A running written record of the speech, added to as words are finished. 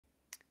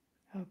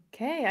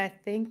Okay, I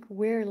think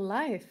we're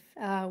live.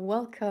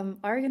 Welcome,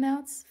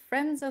 Argonauts,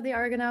 friends of the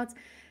Argonauts,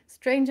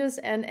 strangers,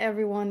 and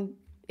everyone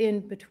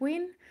in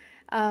between.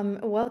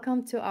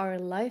 Welcome to our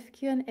live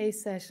Q&A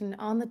session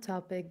on the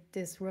topic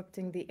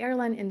disrupting the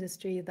airline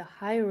industry, the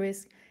high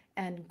risk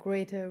and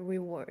greater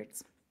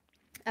rewards.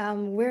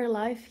 We're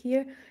live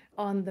here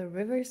on the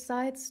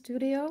Riverside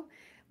studio.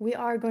 We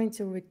are going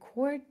to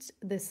record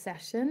this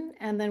session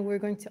and then we're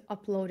going to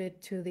upload it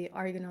to the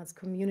Argonauts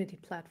community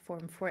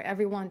platform for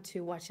everyone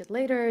to watch it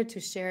later, to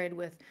share it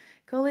with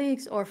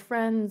colleagues or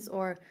friends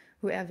or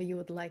whoever you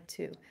would like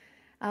to.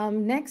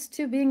 Next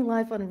to being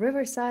live on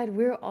Riverside,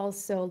 we're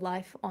also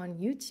live on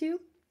YouTube.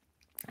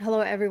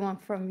 Hello, everyone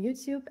from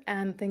YouTube,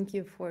 and thank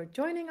you for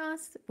joining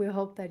us. We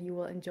hope that you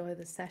will enjoy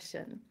the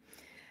session.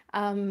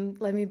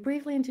 Let me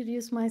briefly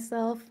introduce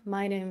myself.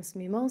 My name is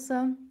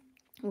Mimosa.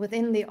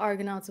 Within the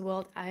Argonauts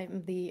world,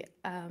 I'm the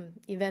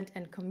event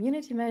and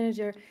community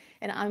manager,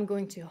 and I'm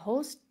going to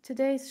host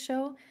today's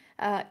show.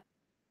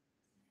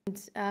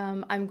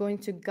 I'm going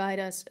to guide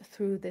us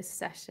through this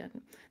session.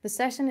 The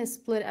session is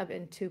split up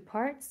in two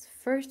parts.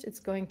 First, it's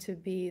going to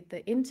be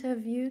the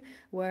interview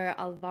where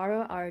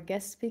Alvaro, our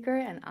guest speaker,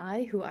 and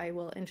I, who I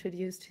will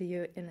introduce to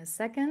you in a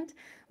second,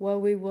 where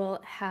we will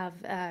have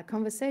a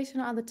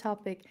conversation on the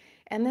topic.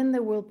 And then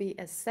there will be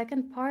a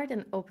second part,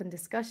 an open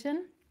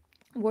discussion,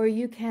 where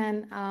you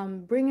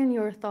can bring in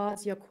your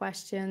thoughts, your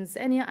questions,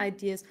 any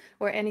ideas,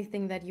 or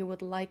anything that you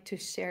would like to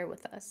share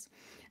with us.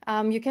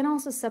 You can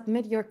also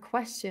submit your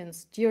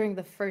questions during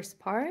the first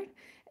part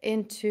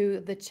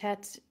into the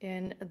chat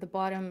in the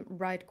bottom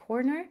right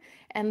corner,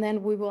 and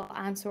then we will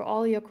answer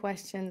all your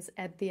questions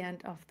at the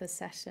end of the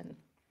session.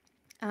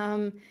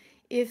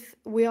 If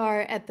we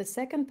are at the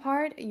second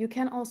part, you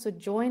can also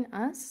join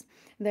us.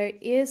 There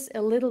is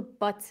a little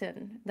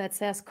button that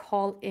says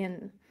call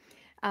in.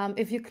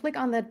 If you click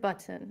on that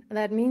button,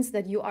 that means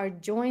that you are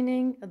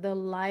joining the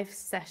live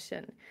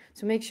session.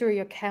 So make sure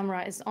your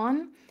camera is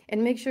on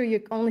and make sure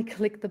you only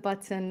click the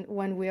button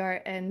when we are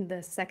in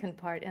the second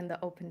part in the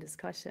open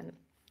discussion.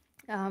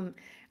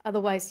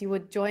 Otherwise, you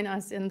would join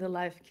us in the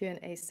live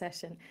Q&A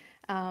session,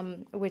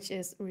 which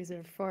is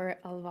reserved for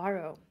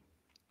Alvaro.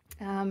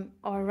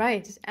 All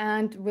right,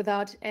 and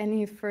without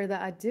any further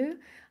ado,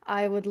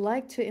 I would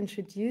like to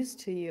introduce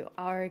to you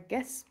our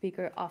guest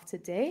speaker of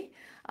today.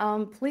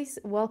 Please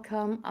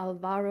welcome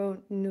Alvaro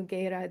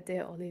Nogueira de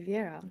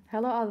Oliveira.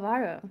 Hello,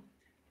 Alvaro.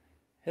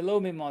 Hello,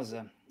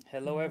 Mimosa.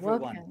 Hello,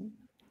 everyone.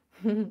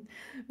 Welcome.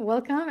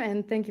 Welcome,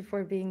 and thank you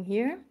for being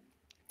here.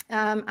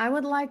 I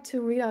would like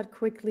to read out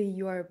quickly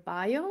your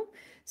bio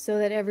so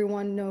that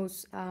everyone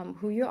knows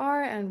who you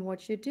are and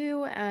what you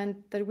do, and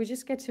that we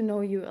just get to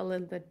know you a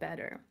little bit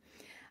better.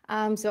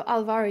 So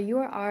Alvaro, you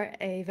are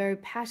a very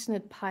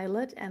passionate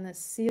pilot and a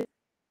SEAL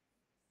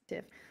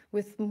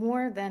with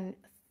more than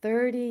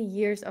 30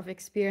 years of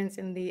experience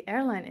in the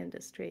airline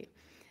industry.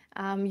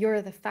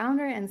 You're the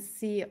founder and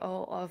CEO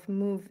of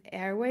Move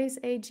Airways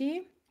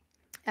AG.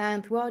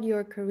 And throughout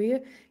your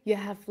career, you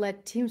have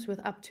led teams with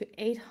up to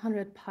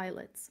 800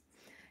 pilots.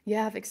 You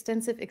have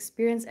extensive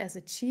experience as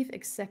a chief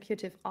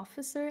executive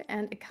officer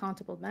and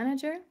accountable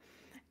manager,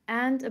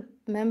 and a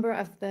member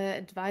of the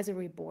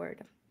advisory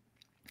board.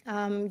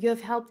 You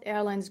have helped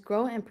airlines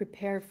grow and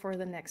prepare for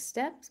the next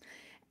steps,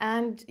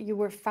 and you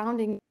were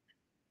founding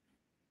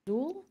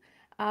Azul,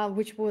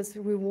 which was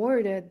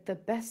rewarded the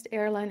best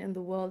airline in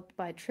the world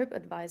by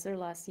TripAdvisor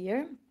last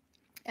year.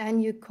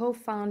 And you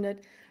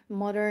co-founded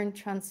Modern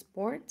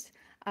Transport,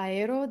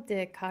 Aero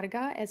de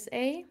Carga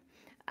SA,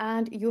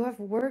 and you have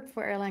worked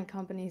for airline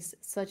companies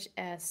such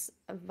as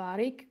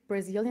Varig,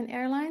 Brazilian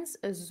Airlines,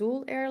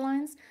 Azul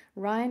Airlines,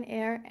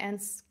 Ryanair,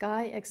 and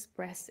Sky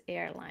Express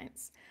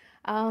Airlines.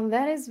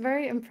 That is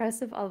very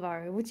impressive,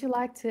 Alvaro. Would you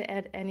like to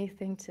add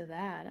anything to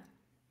that?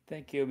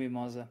 Thank you,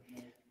 Mimosa.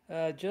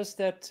 Just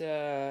that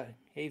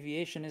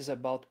aviation is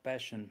about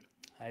passion.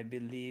 I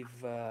believe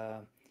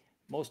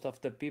most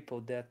of the people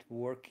that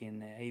work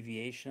in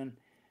aviation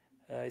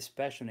is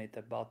passionate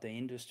about the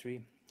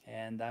industry,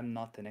 and I'm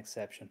not an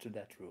exception to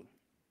that rule.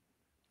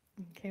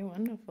 Okay,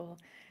 wonderful.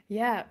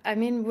 Yeah, I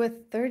mean,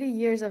 with 30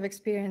 years of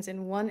experience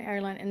in one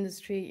airline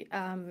industry,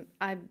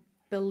 I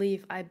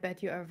believe, I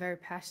bet you are very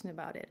passionate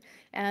about it.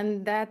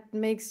 And that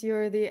makes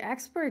you the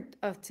expert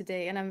of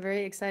today. And I'm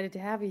very excited to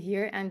have you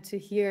here and to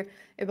hear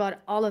about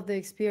all of the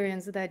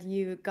experience that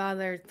you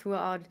gathered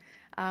throughout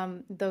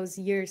those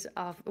years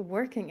of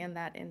working in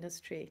that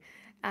industry.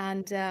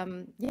 And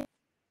yeah,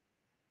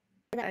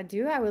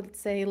 I would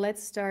say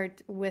let's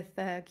start with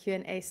the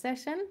Q&A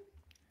session.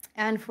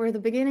 And for the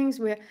beginnings,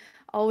 we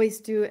always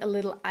do a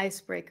little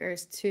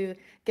icebreakers to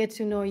get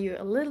to know you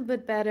a little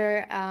bit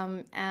better,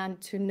 and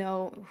to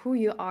know who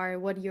you are,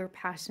 what your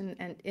passion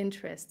and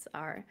interests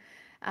are.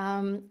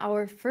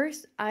 Our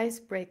first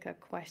icebreaker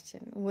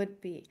question would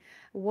be,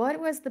 what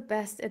was the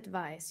best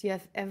advice you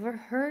have ever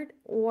heard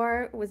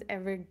or was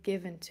ever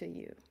given to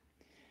you?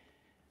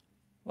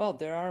 Well,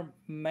 there are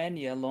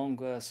many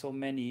along so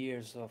many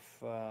years of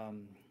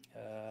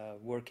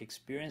work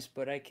experience,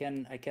 but I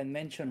can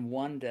mention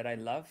one that I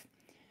love.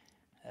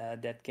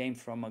 that came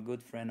from a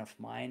good friend of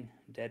mine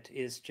that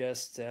is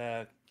just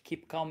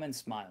keep calm and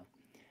smile.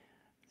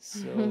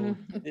 So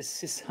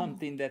this is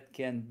something that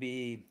can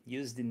be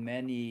used in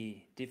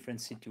many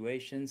different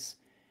situations,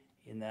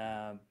 in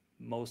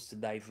most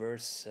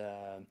diverse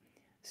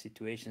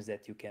situations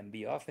that you can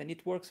be of, and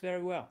it works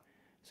very well.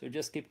 So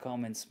just keep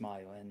calm and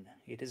smile, and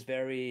it is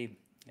very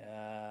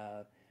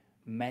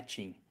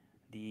matching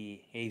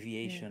the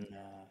Yes. aviation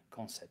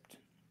concept.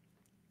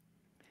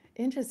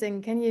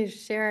 Interesting. Can you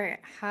share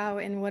how,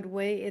 in what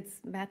way it's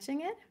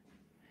matching it?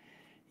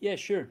 Yeah,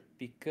 sure.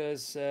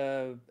 Because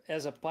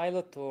as a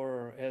pilot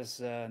or as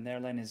an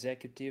airline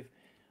executive,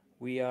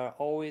 we are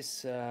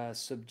always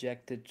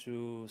subjected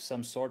to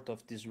some sort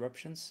of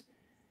disruptions.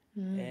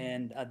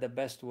 And the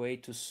best way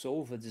to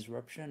solve a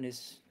disruption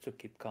is to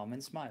keep calm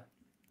and smile.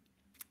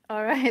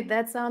 All right,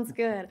 that sounds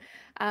good.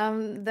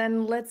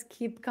 Then let's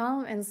keep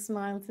calm and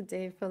smile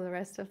today for the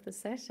rest of the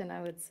session,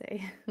 I would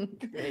say.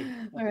 Great.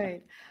 All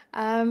right.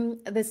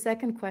 The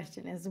second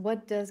question is,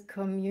 what does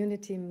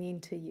community mean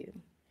to you?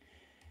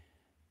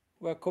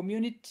 Well,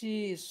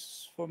 community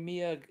is for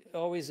me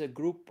always a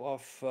group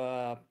of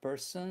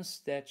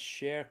persons that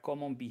share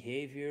common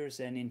behaviors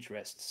and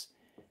interests.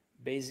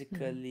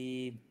 Mhm.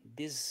 Basically,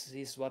 this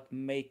is what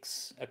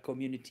makes a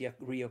community a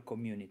real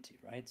community,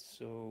 right?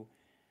 So,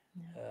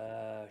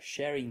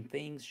 sharing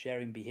things,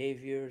 sharing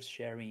behaviors,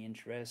 sharing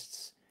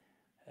interests,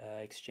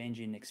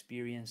 exchanging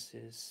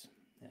experiences.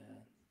 Uh,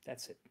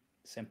 that's it.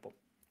 Simple.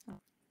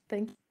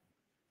 Thank you.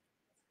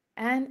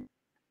 And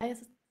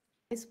as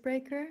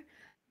icebreaker,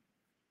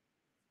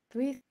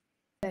 three things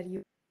that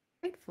you're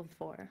grateful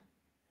for.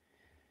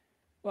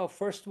 Well,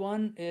 first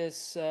one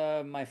is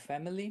my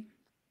family,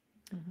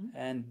 Mhm.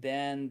 and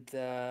then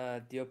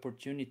the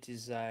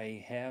opportunities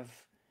I have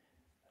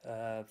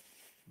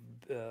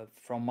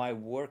from my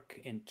work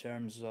in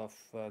terms of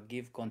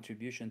give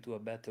contribution to a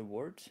better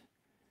world.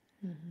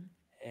 Mhm.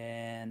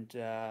 And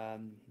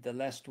the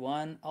last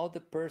one, all the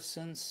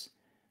persons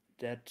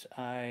that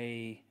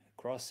I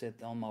cross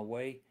it on my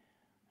way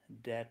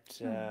that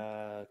Oh,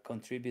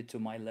 contribute to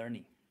my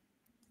learning.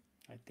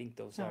 I think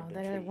those are oh, the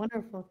that are three.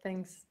 wonderful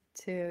things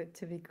to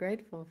be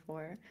grateful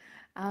for.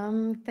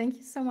 Thank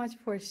you so much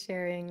for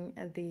sharing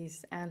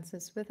these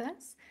answers with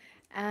us.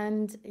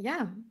 And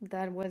yeah,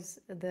 that was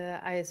the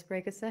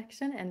icebreaker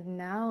section. And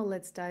now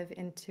let's dive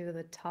into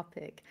the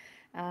topic.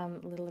 A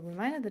little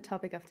reminder, the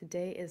topic of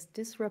today is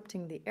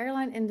disrupting the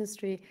airline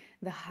industry,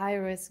 the high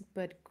risk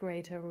but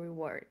greater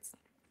rewards.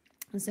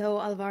 So,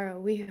 Alvaro,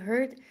 we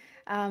heard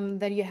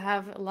that you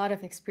have a lot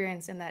of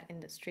experience in that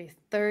industry,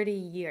 30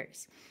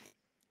 years.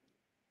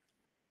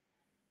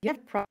 You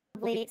have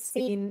probably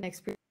seen,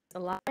 experienced a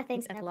lot of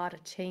things and a lot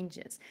of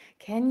changes.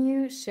 Can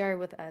you share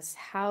with us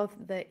how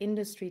the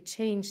industry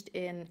changed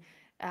in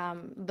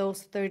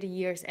those 30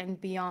 years and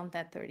beyond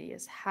that 30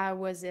 years? How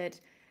was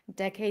it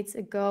decades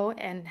ago,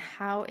 and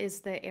how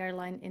is the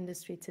airline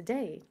industry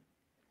today?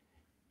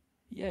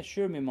 Yeah,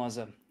 sure,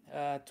 Mimosa.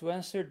 To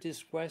answer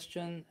this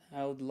question,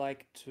 I would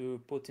like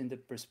to put in the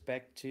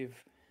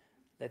perspective,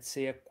 let's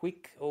say, a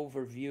quick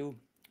overview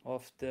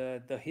of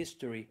the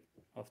history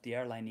of the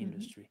airline Mhm.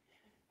 industry,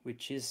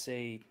 which is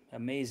a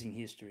amazing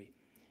history.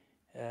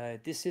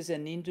 This is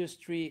an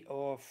industry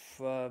of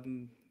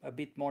a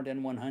bit more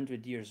than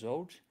 100 years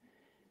old,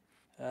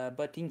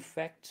 but in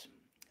fact,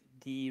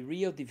 the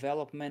real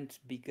development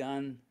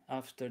began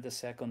after the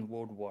Second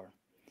World War.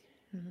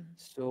 Mhm.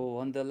 So,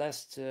 on the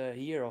last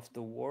year of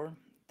the war,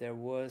 there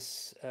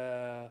was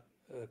a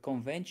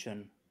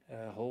convention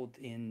held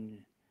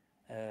in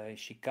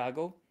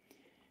Chicago,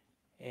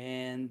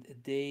 and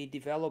they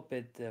developed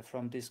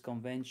from this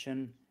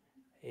convention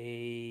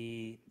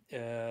a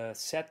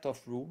set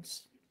of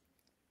rules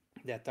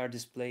that are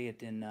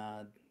displayed in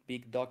a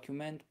big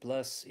document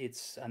plus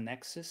its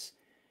annexes.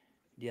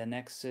 The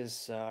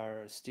annexes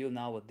are still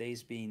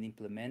nowadays being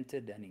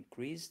implemented and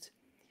increased.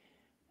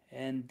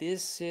 And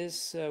this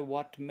is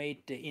what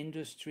made the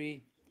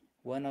industry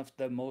one of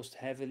the most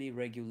heavily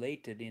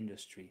regulated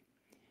industry.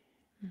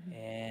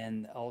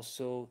 And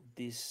also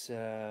this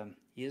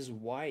is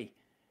why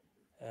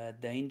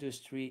the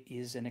industry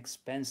is an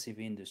expensive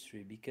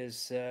industry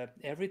because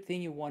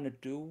everything you want to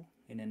do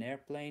in an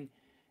airplane,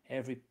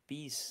 every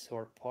piece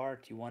or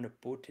part you want to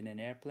put in an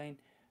airplane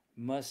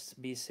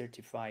must be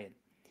certified.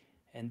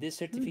 And this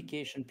Mm.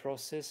 certification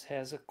process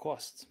has a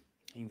cost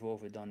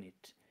involved on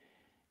it.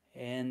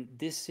 And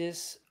this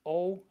is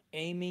all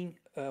aiming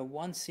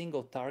one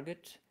single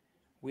target,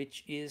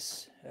 which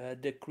is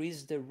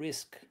decrease the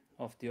risk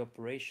of the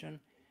operation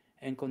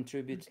and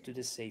contribute to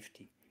the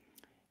safety.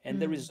 And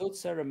the Mm.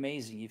 results are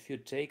amazing. If you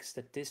take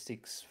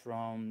statistics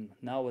from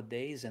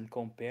nowadays and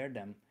compare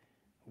them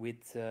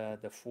with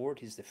the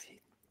 40s,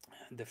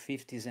 the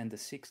 50s, and the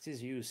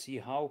 60s, you see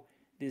how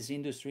this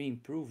industry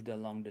improved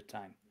along the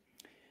time.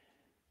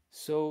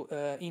 So,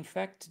 in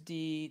fact,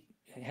 the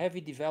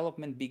heavy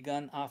development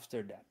began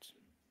after that.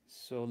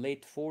 So,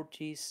 late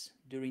 40s,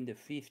 during the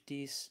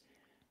 50s,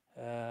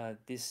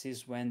 this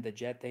is when the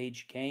jet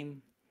age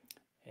came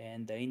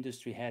and the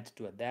industry had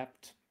to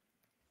adapt.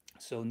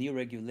 So new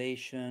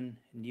regulation,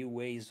 new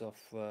ways of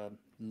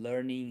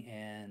learning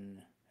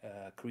and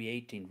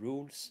creating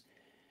rules.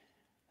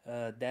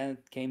 Then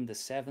came the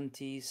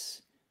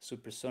 70s,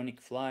 supersonic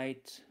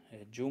flight,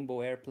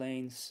 jumbo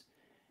airplanes.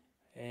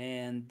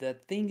 And the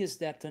thing is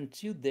that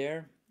until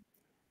there,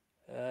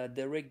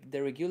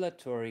 the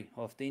regulatory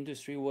of the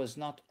industry was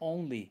not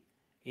only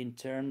in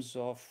terms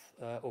of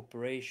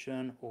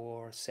operation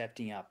or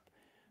setting up,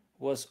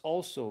 was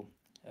also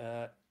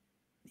uh,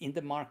 in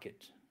the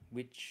market,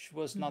 which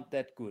was Mm. not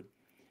that good.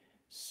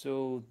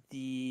 So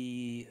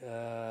the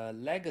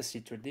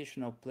legacy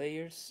traditional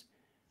players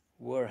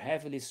were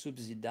heavily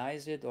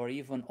subsidized or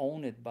even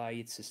owned by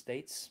its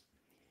states,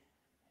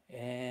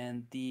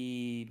 and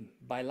the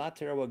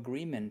bilateral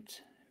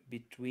agreement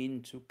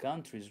between two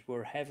countries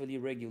were heavily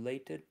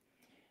regulated.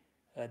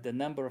 The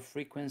number of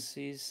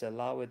frequencies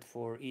allowed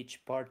for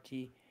each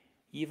party,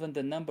 even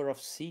the number of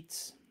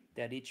seats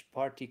that each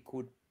party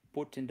could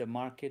put in the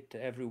market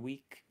every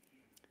week.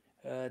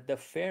 The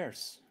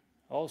fares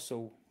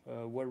also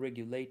were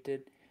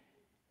regulated,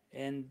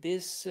 and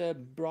this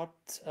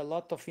brought a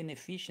lot of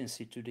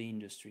inefficiency to the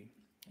industry.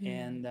 Mm.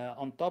 And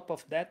on top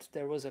of that,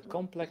 there was a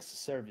complex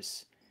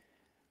service.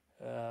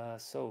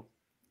 So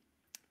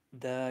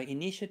the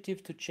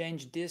initiative to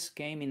change this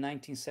came in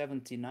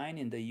 1979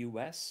 in the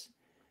US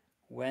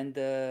when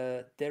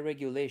the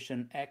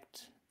Deregulation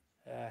Act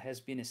has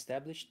been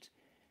established.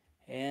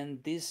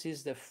 And this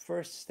is the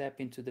first step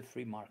into the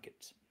free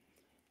market.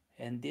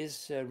 And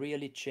this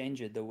really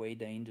changed the way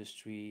the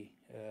industry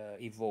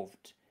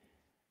evolved.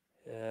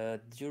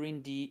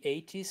 During the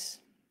 80s,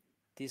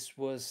 this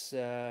was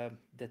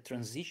the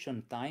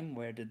transition time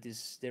where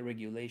this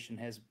deregulation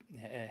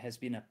has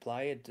been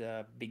applied,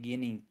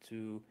 beginning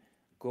to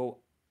go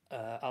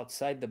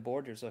outside the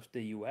borders of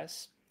the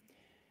U.S.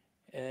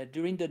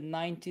 During the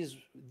 90s,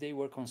 they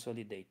were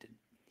consolidated,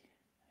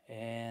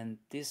 and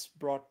this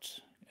brought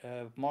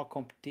more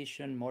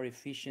competition, more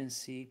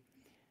efficiency.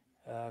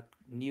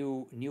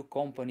 New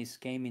companies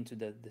came into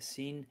the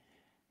scene,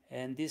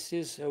 and this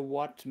is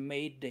what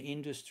made the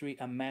industry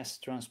a mass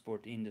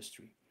transport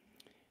industry.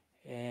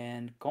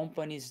 And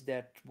companies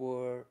that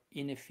were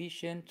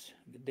inefficient,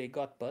 they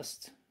got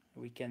bust.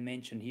 We can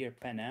mention here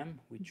Pan Am,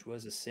 which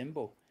was a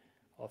symbol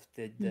of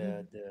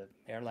Mhm. the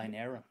airline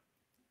era.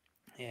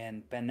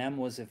 And Pan Am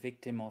was a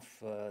victim of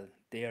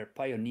their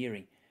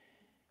pioneering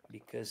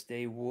because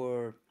they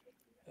were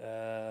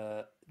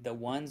the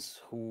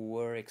ones who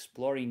were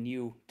exploring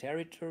new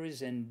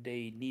territories, and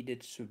they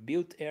needed to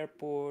build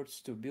airports,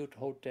 to build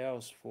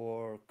hotels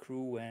for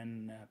crew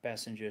and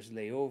passengers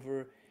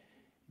layover.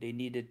 They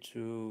needed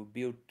to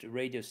build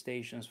radio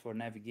stations for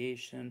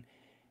navigation.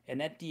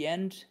 And at the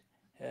end,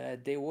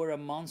 they were a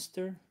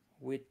monster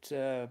with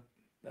a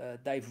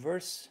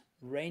diverse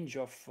range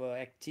of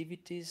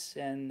activities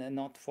and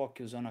not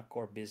focus on a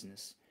core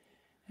business.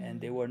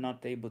 And they Mm. were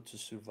not able to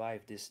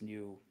survive this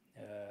new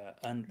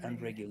Right.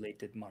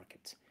 unregulated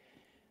market.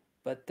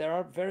 But there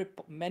are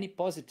many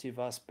positive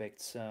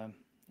aspects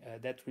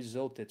that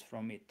resulted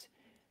from it.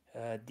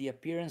 The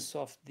appearance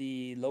of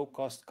the low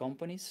cost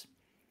companies.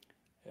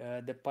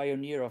 The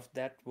pioneer of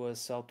that was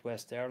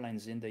Southwest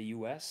Airlines in the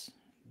US.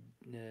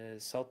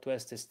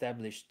 Southwest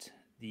established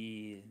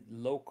the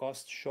low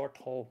cost short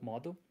haul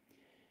model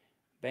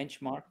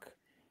benchmark.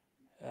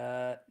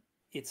 Uh,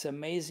 it's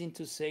amazing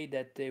to say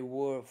that they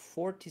were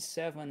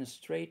 47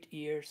 straight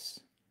years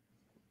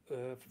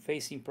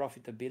facing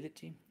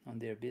profitability on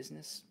their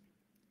business.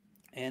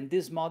 And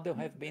this model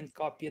have been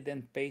copied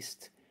and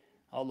pasted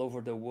all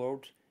over the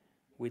world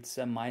with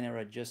some minor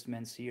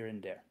adjustments here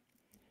and there.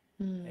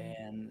 Mm.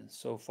 And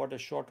so for the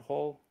short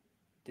haul,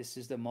 this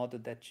is the model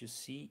that you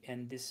see,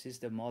 and this is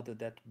the model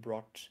that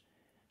brought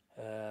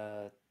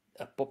uh,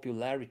 a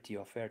popularity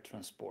of air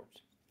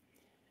transport.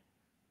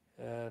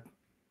 Uh,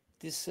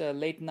 this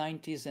late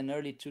 90s and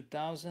early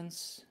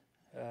 2000s,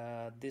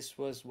 this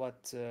was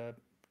what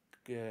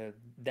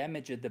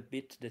damaged a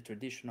bit the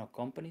traditional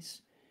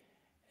companies.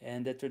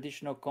 And the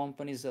traditional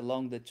companies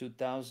along the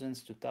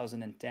 2000s,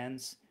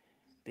 2010s,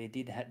 they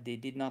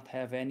did not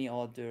have any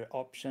other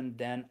option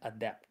than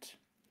adapt.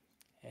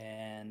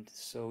 And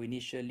so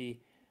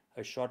initially,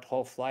 a short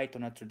haul flight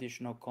on a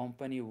traditional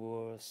company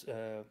was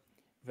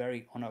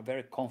very on a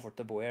very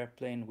comfortable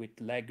airplane with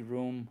leg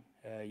room.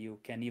 You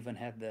can even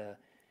have the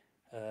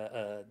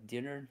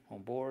dinner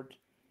on board.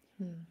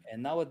 Mm.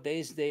 And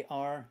nowadays they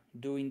are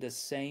doing the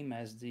same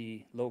as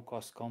the low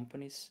cost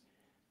companies,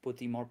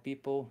 putting more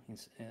people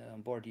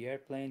on board the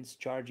airplanes,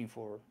 charging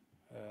for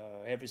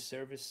every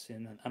service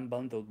in an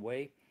unbundled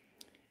way.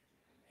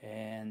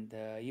 And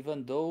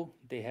even though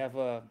they have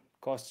a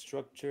cost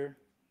structure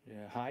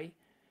high,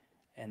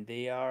 and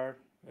they are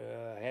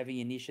having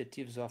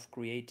initiatives of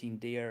creating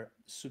their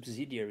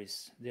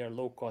subsidiaries, their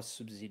low cost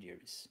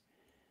subsidiaries.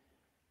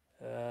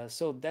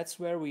 So that's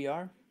where we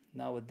are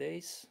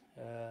nowadays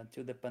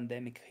until the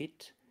pandemic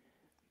hit.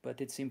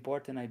 But it's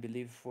important, I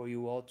believe, for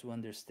you all to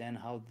understand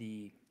how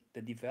the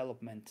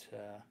development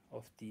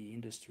of the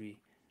industry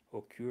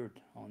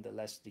occurred on the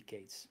last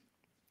decades.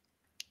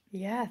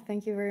 Yeah,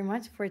 thank you very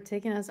much for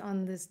taking us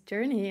on this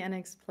journey and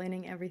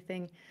explaining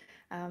everything,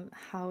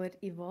 how it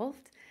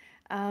evolved.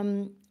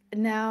 Um,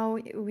 Now,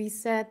 we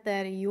said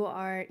that you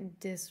are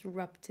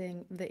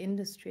disrupting the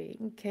industry.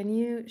 Can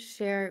you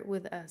share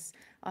with us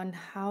on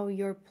how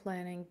you're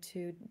planning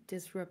to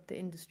disrupt the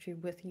industry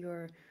with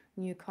your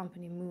new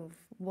company move?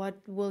 What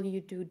will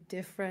you do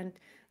different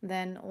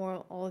than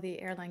all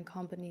the airline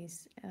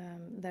companies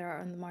that are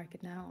on the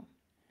market now?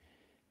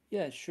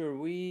 Yeah, sure.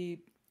 We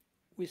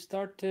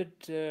started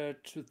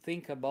to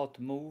think about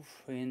move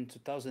in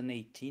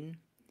 2018.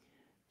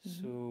 Hmm.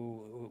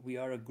 So we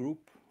are a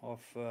group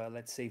of,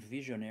 let's say,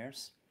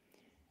 visionaries,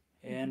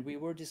 Hmm. and we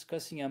were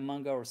discussing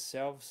among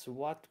ourselves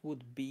what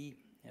would be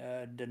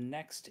the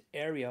next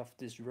area of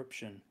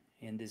disruption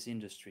in this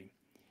industry.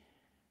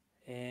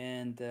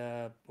 And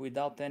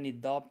without any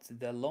doubt,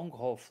 the long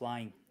haul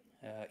flying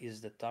is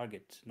the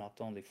target,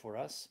 not only for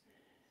us.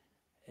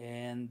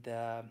 And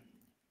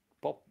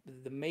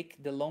the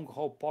make the long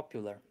haul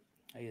popular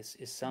is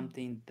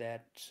something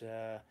that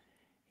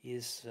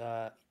is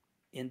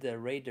in the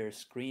radar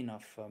screen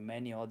of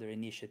many other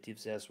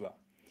initiatives as well.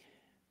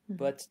 Hmm.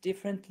 But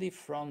differently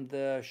from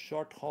the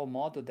short haul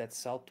model that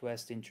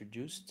Southwest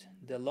introduced,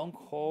 the long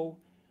haul,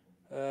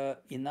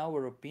 in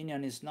our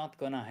opinion, is not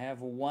going to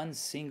have one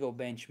single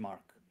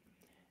benchmark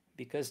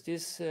because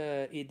this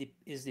it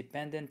is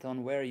dependent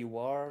on where you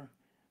are,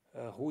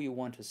 who you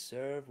want to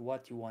serve,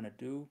 what you want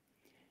to do,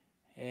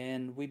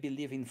 and we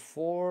believe in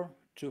 4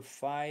 to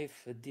 5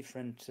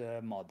 different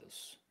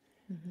models.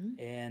 Hmm.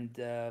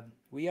 And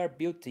we are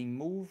building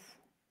Move,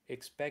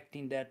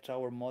 expecting that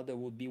our model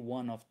would be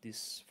one of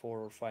these 4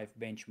 or 5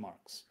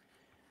 benchmarks.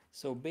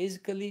 So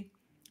basically,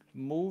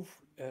 Move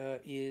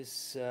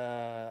is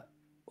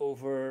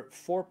over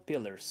 4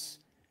 pillars.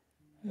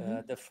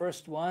 Hmm. The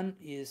first one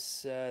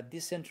is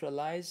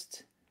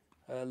decentralized,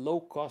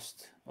 low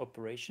cost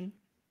operation,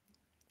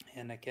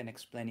 and I can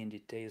explain in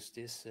details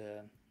this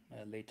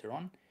later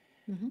on.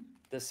 Hmm.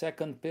 The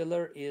second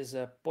pillar is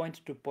a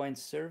point to point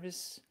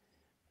service,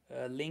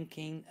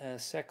 linking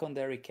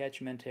secondary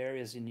catchment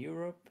areas in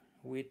Europe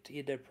with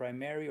either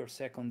primary or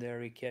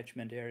secondary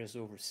catchment areas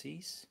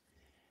overseas.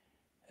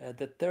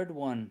 The third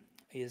one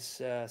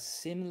is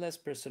seamless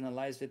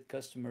personalized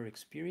customer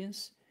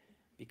experience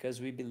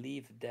because we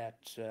believe that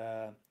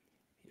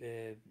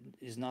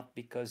is not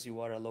because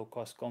you are a low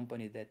cost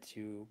company that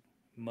you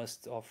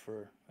must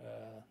offer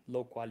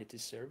low quality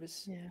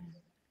service. Yeah.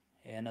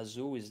 And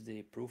Azul is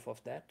the proof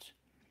of that.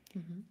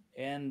 Hmm.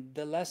 And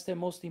the last and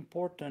most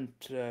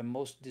important,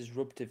 most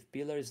disruptive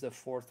pillar is the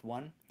fourth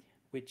one,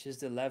 which is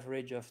the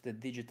leverage of the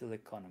digital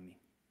economy.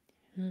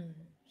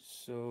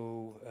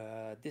 So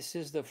this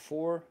is the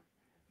 4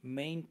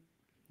 main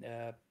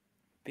uh,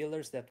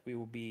 pillars that we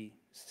will be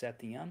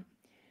setting on,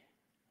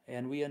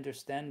 and we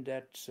understand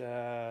that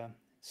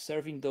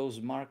serving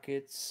those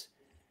markets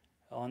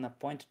on a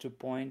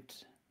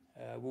point-to-point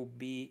will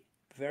be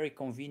very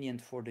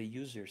convenient for the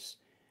users,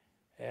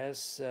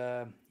 as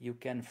you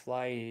can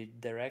fly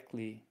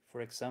directly,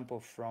 for example,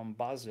 from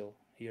Basel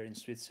here in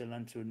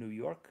Switzerland to New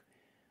York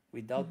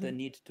without the Hmm.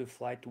 need to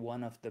fly to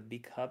one of the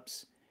big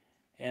hubs,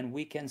 and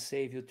we can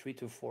save you 3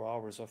 to 4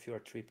 hours of your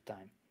trip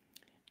time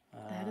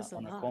That is a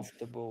on a lot.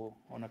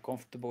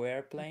 comfortable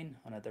airplane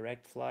on a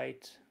direct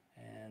flight,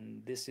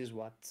 and this is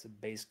what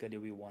basically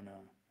we wanna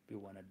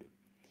do.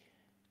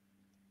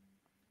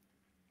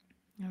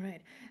 All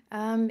right.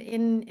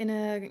 In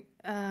a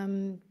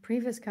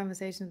previous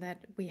conversation that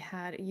we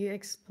had, you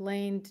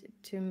explained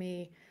to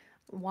me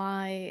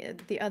why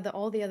the other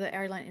all the other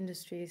airline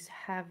industries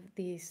have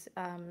these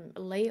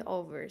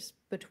layovers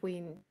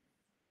between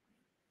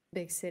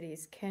big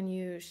cities. Can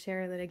you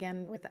share that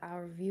again with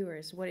our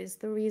viewers? What is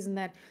the reason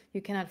that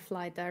you cannot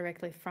fly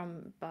directly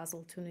from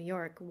Basel to New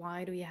York?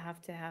 Why do you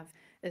have to have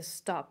a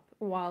stop?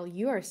 While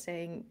you are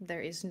saying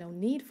there is no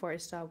need for a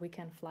stop, we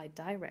can fly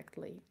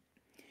directly.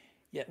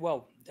 Yeah,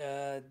 well,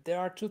 there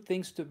are 2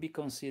 things to be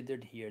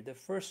considered here. The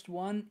first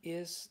one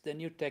is the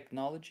new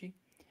technology.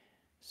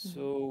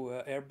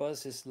 So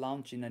Airbus is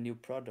launching a new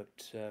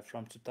product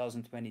from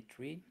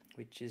 2023,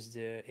 which is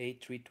the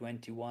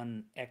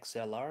A321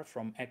 XLR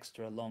from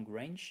extra long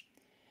range.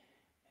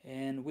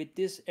 And with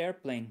this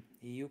airplane,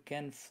 you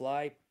can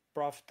fly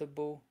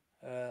profitable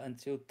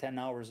until 10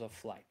 hours of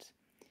flight.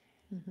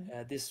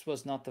 Mm-hmm. This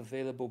was not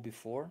available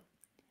before.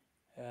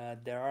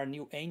 There are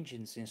new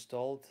engines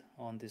installed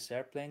on this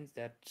airplane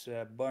that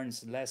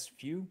burns less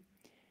fuel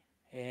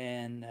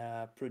and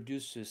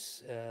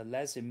produces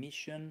less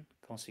emission,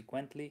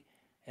 consequently,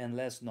 and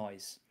less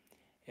noise.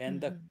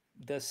 And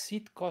Mm-hmm. the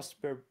seat cost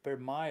per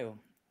mile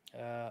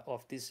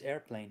of this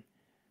airplane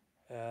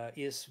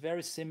is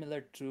very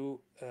similar to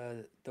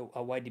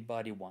a wide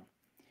body one.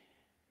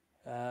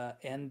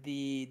 And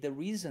the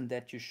reason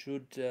that you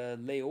should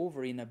lay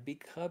over in a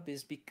big hub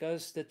is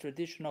because the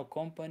traditional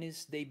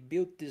companies they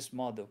built this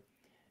model.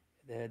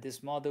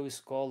 This model is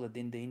called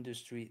in the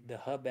industry the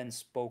hub and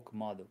spoke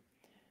model.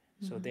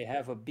 So Mm-hmm. they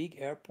have a big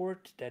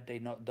airport that they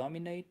not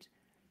dominate,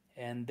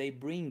 and they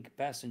bring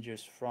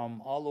passengers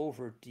from all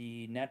over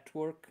the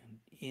network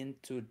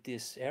into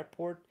this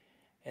airport,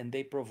 and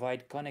they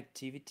provide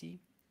connectivity,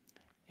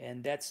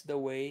 and that's the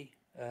way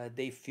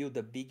they fuel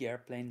the big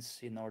airplanes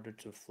in order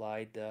to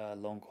fly the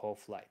long haul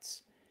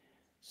flights.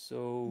 So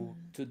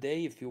Mm-hmm.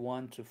 today, if you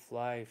want to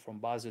fly from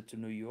Basel to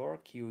New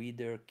York, you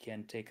either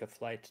can take a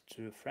flight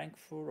to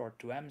Frankfurt or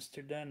to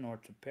Amsterdam or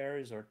to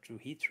Paris or to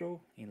Heathrow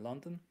in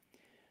London,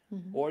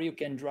 Mm-hmm. or you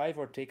can drive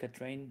or take a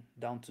train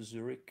down to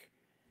Zurich,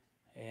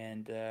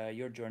 and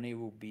your journey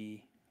will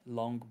be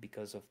long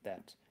because of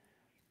that.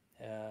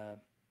 Uh,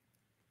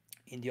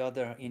 in the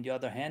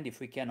other hand, if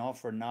we can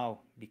offer now,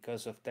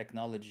 because of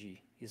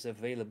technology, is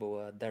available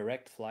a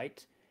direct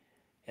flight,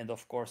 and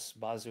of course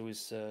Basel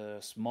is a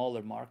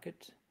smaller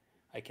market.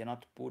 I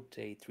cannot put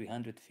a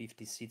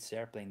 350 seats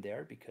airplane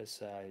there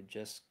because I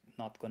just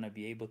not gonna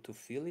be able to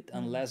fill it Mm.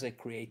 unless I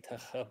create a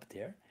hub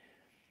there.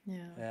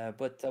 Yeah.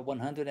 But a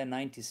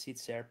 190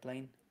 seats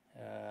airplane,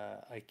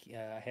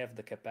 I have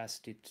the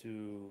capacity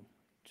to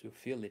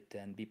fill it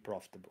and be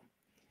profitable.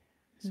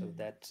 So Mm.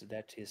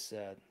 that is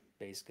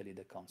basically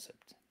the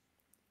concept.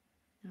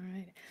 All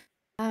right.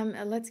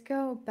 Let's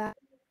go back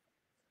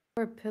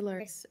to the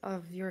pillars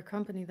of your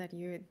company that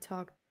you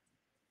talked.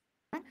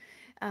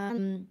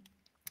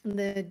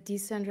 The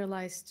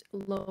decentralized,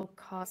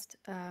 low-cost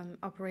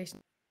operation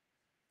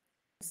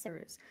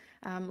service.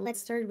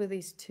 Let's start with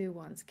these two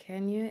ones.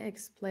 Can you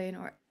explain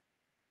or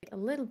a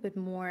little bit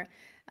more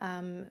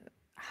um,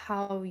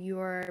 how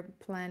you're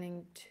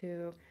planning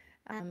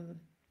um,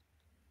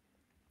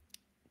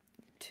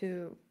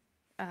 to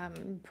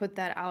put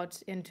that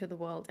out into the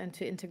world and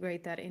to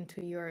integrate that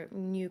into your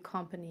new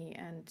company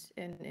and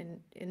in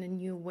a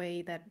new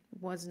way that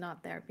was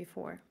not there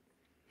before?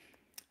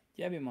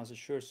 Yeah, Mimosa,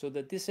 sure. So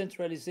the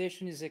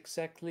decentralization is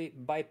exactly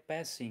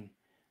bypassing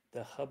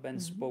the hub and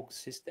Mm-hmm. spoke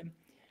system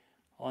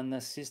on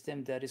a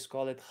system that is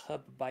called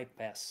hub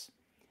bypass.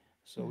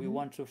 So we Mm-hmm.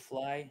 want to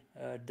fly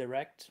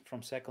direct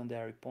from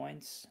secondary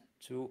points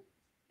to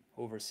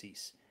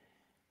overseas.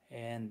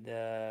 And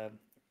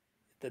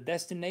the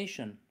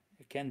destination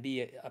can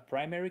be a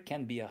primary,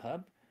 can be a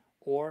hub,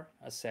 or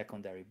a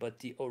secondary. But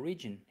the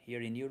origin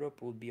here in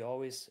Europe will be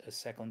always a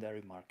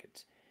secondary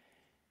market.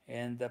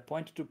 And the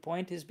point to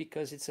point is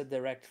because it's a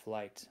direct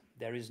flight.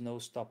 There is no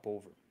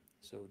stopover.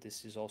 So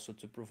this is also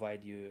to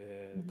provide you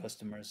Mm-hmm.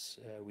 customers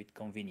with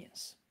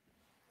convenience.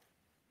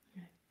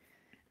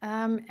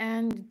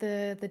 And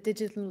the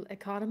digital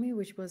economy,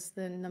 which was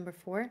the number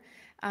four,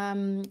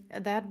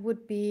 that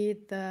would be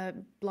the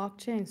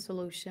blockchain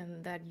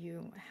solution that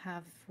you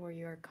have for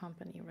your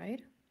company,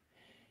 right?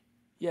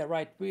 Yeah,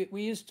 right.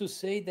 We used to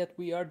say that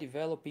we are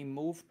developing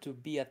Move to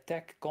be a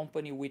tech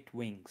company with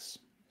wings.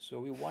 So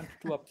we want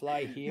to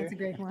apply That's here. a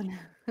great one.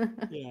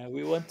 Yeah,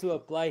 we want to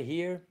apply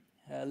here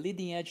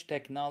leading edge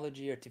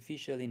technology,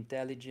 artificial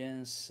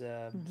intelligence.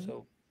 Mm-hmm.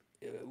 So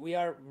we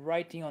are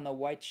writing on a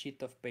white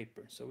sheet of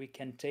paper. So we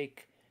can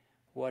take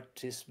what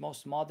is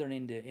most modern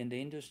in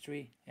the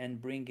industry and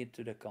bring it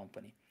to the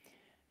company.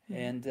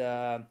 Mm-hmm.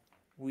 And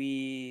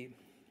we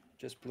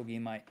just plug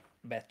in my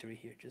battery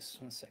here.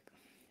 Just 1 second.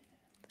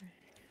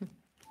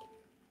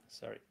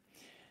 Sorry.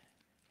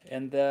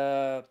 And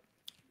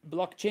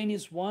blockchain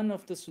is one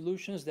of the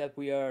solutions that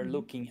we are Mm-hmm.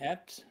 looking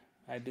at.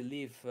 I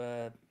believe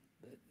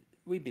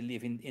we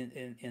believe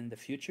in the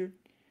future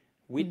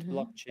with Mm-hmm.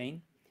 blockchain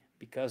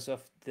because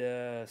of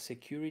the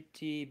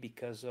security,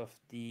 because of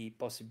the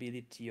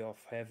possibility of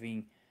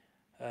having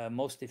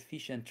most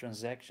efficient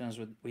transactions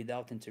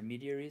without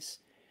intermediaries.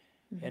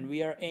 Mm-hmm. And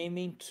we are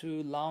aiming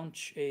to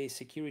launch a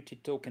security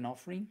token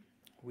offering,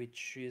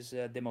 which is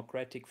a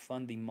democratic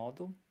funding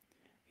model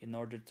in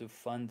order to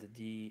fund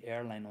the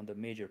airline on the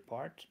major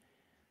part.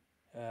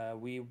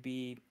 Will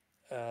be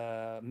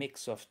a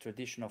mix of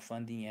traditional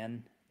funding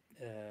and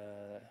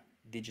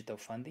digital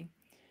funding.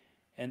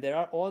 And there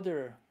are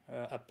other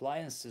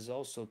appliances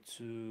also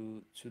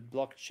to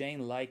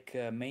blockchain, like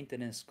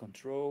maintenance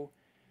control.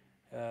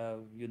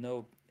 You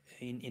know,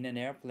 in an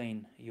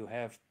airplane, you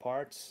have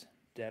parts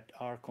that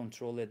are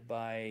controlled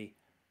by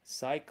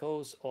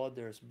cycles,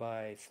 others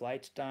by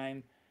flight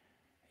time,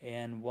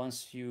 and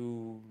once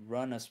you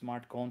run a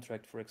smart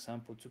contract, for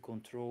example, to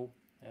control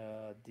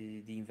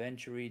the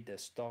inventory, the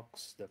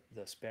stocks,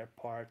 the spare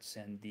parts,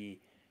 and the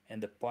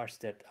parts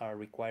that are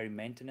requiring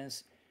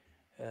maintenance,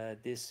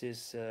 this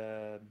is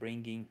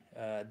bringing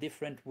a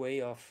different way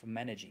of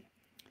managing.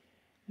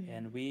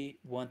 And we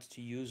want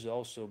to use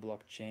also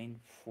blockchain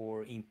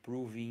for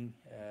improving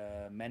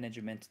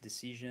management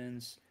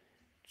decisions,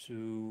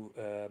 to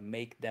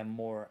make them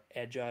more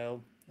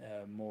agile,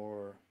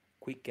 more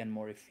quick, and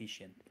more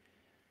efficient.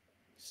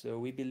 So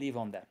we believe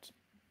on that.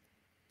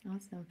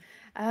 Awesome.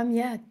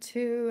 Yeah,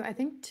 I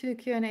think two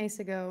Q&As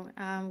ago,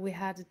 we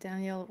had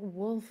Daniel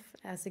Wolf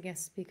as a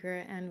guest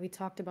speaker, and we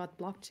talked about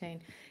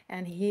blockchain,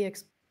 and he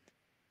explained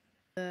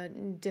the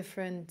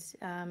different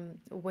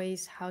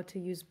ways how to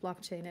use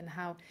blockchain and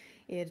how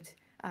it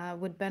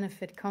would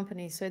benefit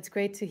companies. So it's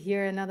great to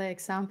hear another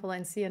example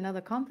and see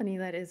another company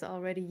that is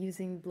already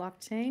using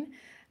blockchain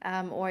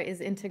or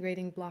is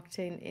integrating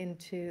blockchain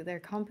into their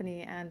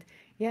company. And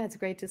yeah, it's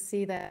great to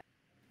see that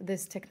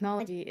this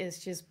technology is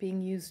just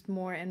being used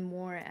more and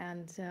more,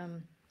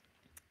 and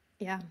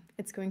yeah,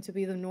 it's going to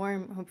be the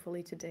norm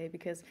hopefully today,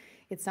 because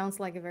it sounds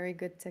like a very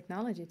good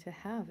technology to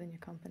have in your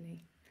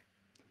company.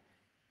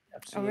 All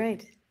Absolutely.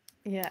 right.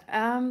 Yeah.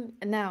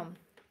 Now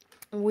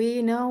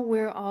we know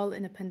we're all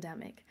in a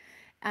pandemic,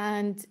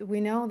 and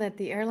we know that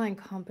the airline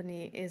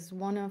company is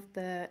one of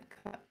the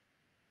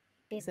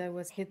companies that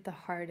was hit the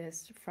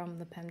hardest from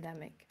the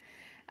pandemic.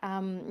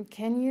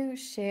 Can you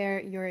share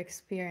your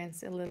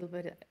experience a little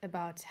bit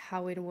about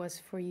how it was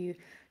for you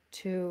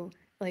to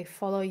like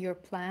follow your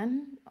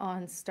plan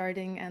on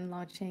starting and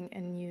launching a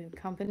new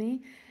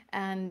company?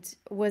 And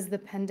was the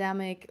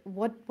pandemic,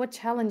 what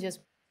challenges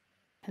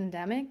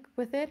pandemic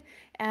with it,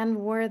 and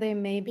were there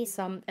maybe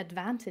some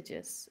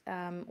advantages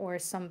or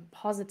some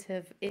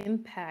positive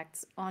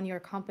impacts on your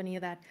company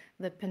that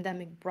the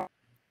pandemic brought?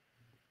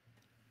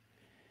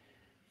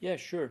 Yeah,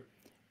 sure.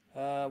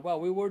 Well,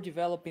 we were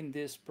developing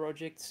this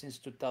project since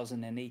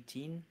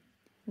 2018,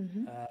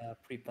 Mm-hmm.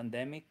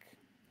 pre-pandemic,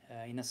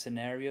 in a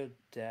scenario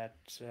that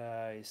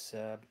is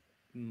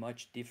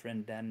much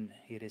different than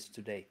it is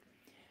today.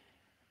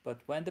 But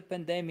when the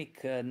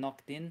pandemic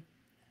knocked in,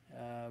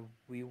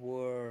 we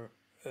were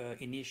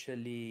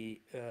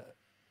initially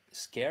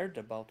scared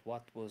about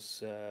what was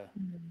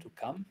to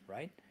come,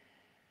 right?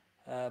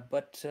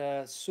 But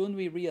soon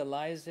we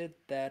realized it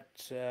that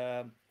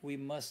we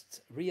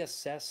must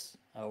reassess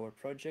our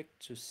project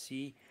to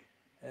see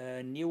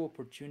new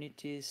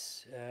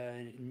opportunities,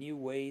 new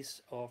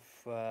ways of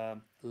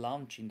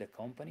launching the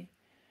company.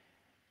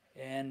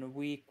 And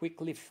we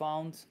quickly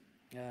found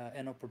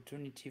an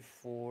opportunity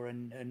for a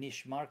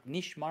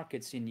niche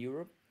markets in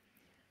Europe,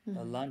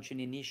 launching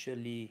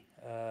initially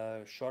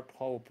short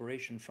haul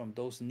operation from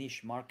those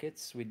niche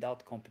markets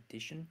without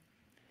competition,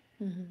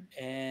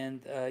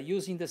 and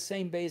using the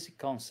same basic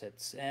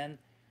concepts. And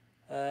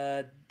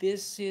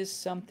this is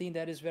something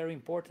that is very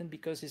important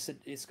because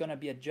it's going to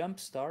be a jump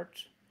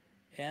start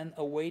and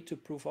a way to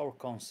prove our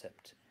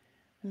concept.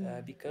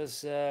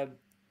 Because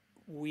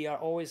we are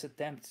always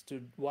attempt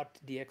to what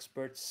the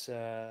experts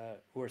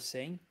were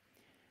saying.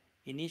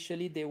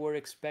 Initially, they were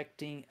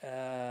expecting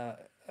a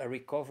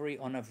recovery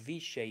on a V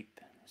shape.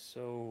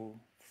 So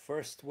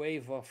first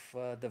wave of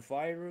the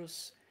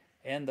virus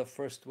and the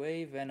first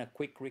wave and a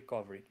quick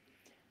recovery.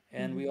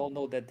 And we all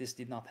know that this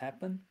did not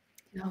happen.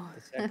 No,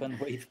 The second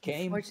wave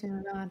came,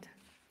 unfortunately not.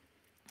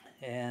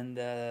 and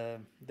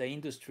the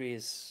industry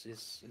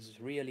is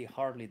really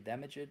hardly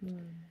damaged.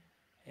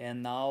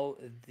 And now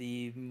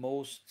the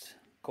most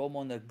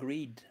common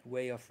agreed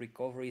way of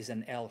recovery is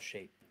an L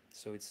shape.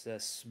 So it's a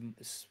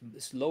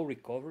slow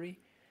recovery,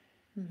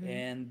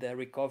 and the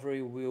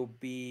recovery will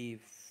be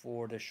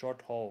for the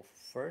short haul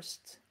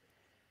first,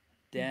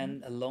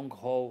 then a long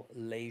haul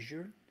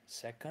leisure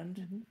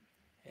second,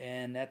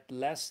 and at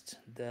last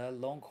the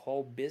long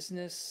haul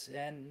business.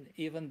 And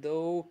even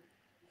though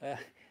uh,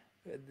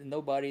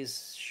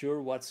 nobody's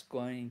sure what's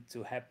going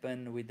to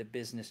happen with the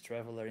business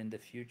traveler in the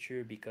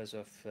future because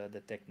of the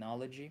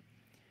technology,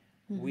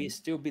 we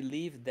still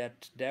believe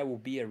that there will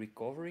be a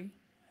recovery,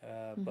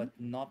 but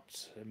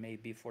not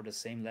maybe for the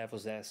same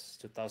levels as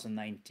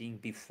 2019,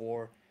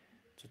 before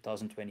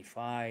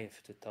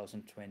 2025,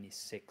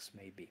 2026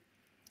 maybe.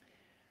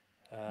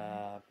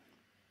 Uh,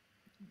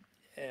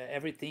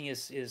 Everything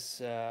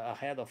is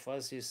ahead of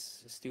us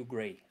is still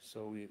gray,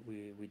 so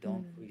we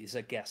don't, it's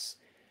a guess.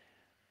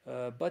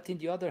 But in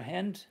the other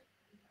hand,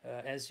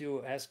 as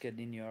you asked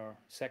in your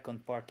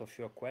second part of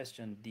your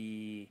question,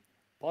 the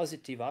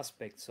positive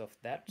aspects of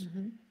that.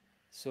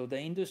 So the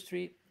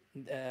industry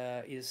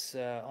is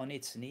on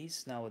its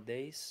knees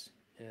nowadays.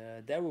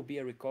 There will be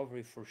a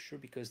recovery for sure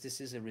because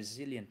this is a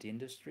resilient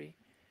industry,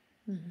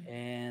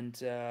 and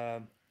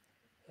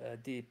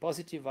the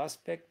positive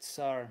aspects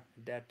are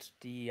that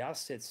the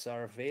assets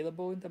are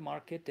available in the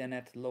market and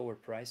at lower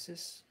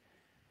prices.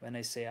 When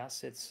I say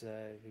assets,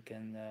 you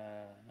can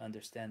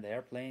understand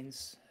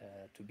airplanes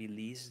to be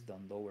leased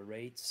on lower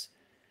rates.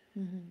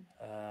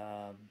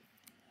 Um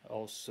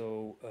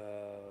Also,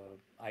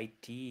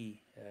 IT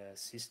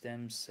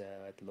systems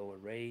at lower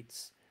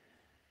rates.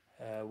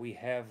 We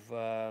have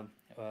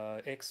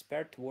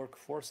expert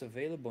workforce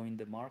available in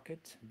the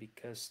market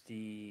because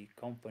the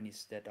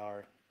companies that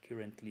are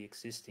currently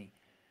existing,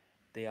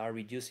 they are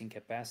reducing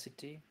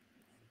capacity,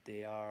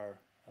 they are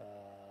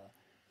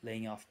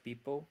laying off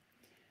people.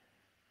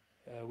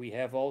 We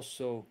have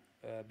also,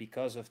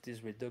 because of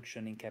this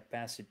reduction in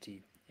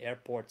capacity,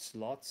 airport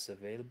slots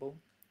available.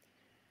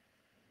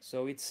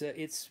 So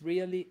it's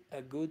really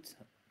a good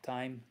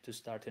time to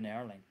start an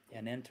airline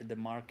and enter the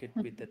market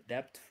with a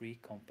debt-free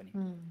company.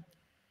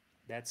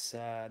 That's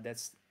uh,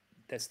 that's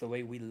that's the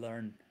way we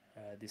learn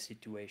the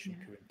situation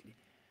Yeah. currently.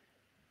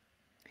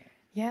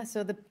 Yeah,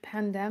 so the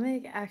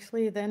pandemic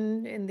actually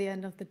then in the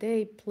end of the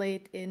day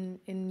played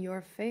in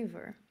your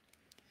favor,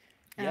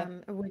 Yeah,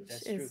 which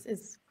that's true.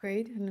 is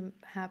great, and I'm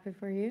happy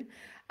for you.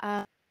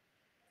 A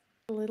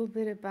little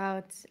bit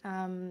about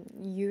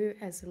you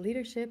as a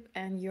leadership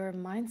and your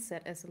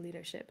mindset as a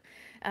leadership.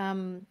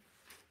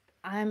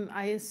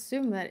 I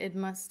assume that it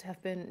must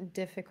have been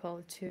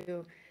difficult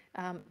to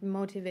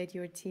motivate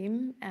your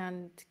team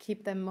and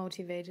keep them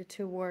motivated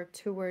to work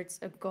towards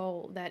a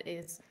goal that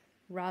is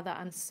rather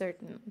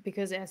uncertain?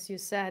 Because, as you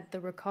said, the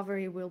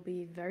recovery will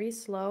be very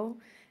slow.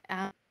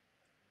 And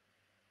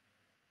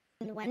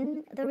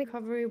when the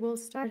recovery will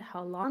start,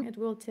 how long it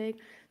will take.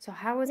 So,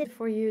 how is it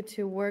for you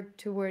to work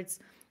towards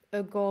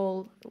a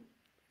goal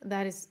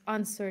that is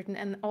uncertain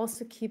and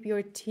also keep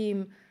your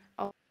team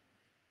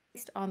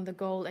fixed on the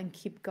goal and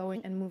keep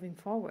going and moving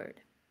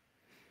forward?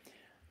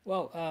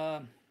 Well,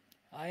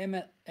 I am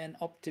an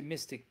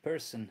optimistic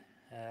person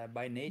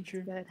by That's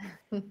nature,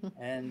 good.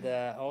 and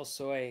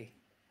also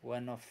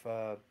one of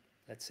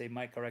let's say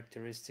my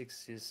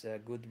characteristics is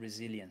good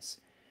resilience.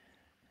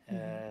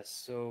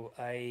 So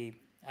I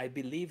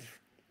believe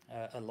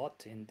a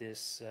lot in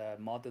this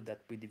model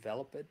that we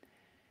developed,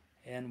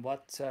 and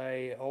what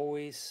I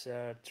always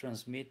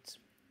transmit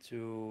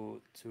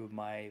to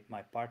my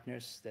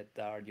partners that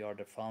are the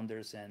other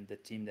founders and the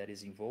team that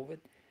is involved,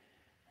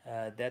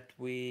 that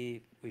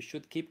we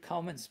should keep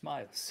calm and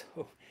smile.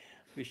 So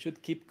we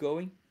should keep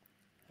going,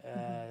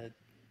 uh,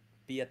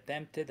 be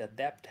attempted,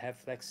 adapt, have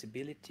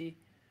flexibility,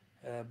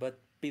 but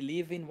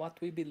believe in what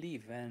we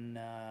believe, and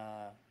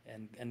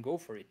go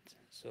for it.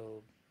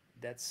 So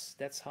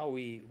that's how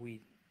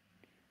we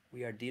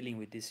are dealing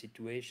with this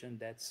situation.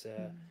 That's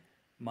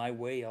my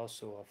way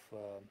also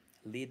of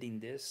leading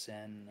this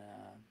and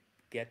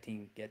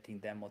getting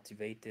them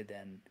motivated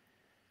and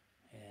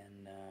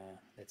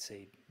let's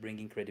say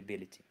bringing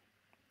credibility.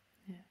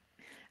 Yeah.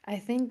 I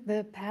think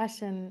the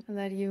passion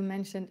that you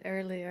mentioned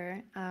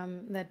earlier,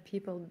 that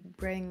people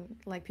bring,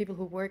 like people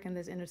who work in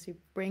this industry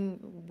bring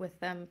with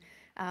them,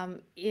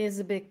 is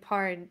a big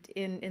part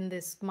in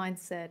this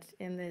mindset,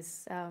 in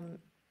this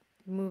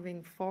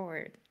moving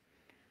forward.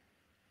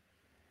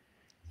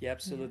 Yeah, Yeah.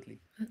 absolutely.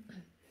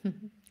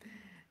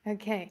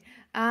 Okay.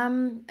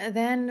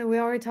 Then we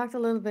already talked a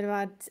little bit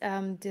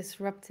about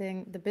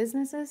disrupting the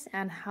businesses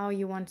and how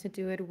you want to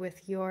do it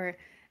with your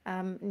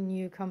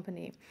new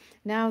company.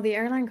 Now, the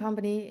airline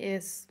company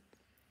is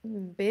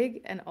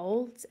big and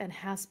old and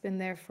has been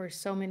there for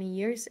so many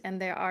years, and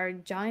there are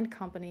giant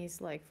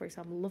companies like, for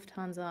example,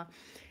 Lufthansa,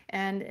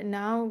 and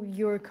now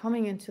you're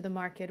coming into the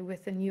market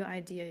with a new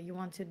idea. You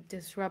want to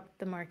disrupt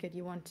the market,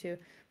 you want to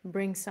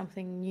bring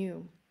something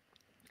new.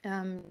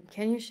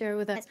 Can you share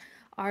with us,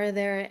 are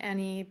there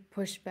any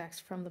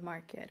pushbacks from the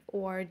market,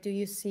 or do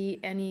you see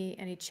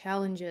any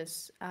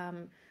challenges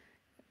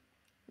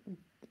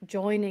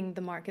joining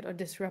the market or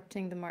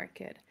disrupting the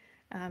market?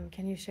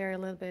 Can you share a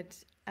little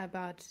bit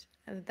about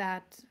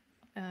that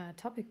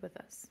topic with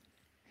us?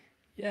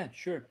 Yeah,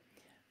 sure.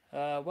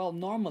 Well,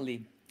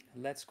 normally,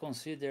 let's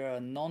consider a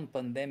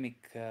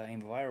non-pandemic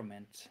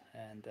environment,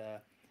 and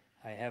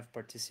I have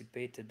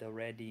participated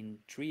already in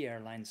 3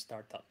 airline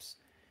startups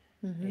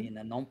Mm-hmm. in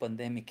a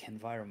non-pandemic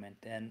environment.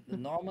 And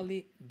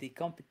normally, the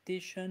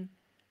competition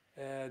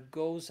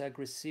goes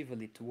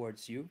aggressively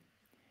towards you.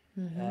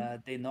 Mm-hmm.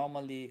 They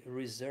normally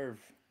reserve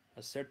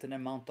a certain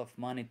amount of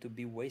money to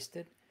be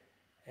wasted,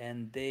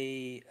 and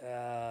they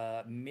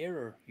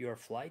mirror your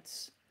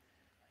flights,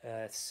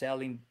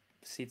 selling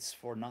seats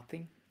for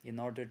nothing in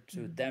order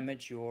to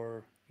damage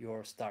your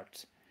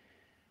start.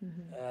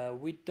 Mm-hmm.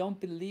 We don't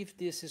believe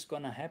this is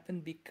going to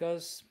happen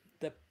because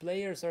the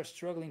players are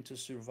struggling to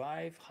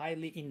survive,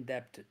 highly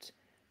indebted.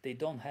 They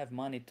don't have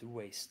money to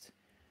waste.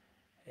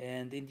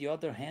 And in the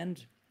other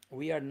hand,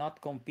 we are not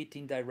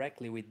competing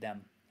directly with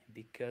them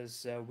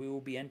because we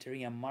will be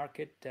entering a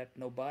market that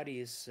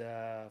nobody is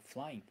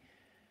flying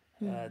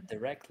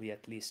directly,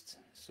 at least.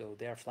 So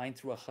they are flying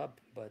through a hub,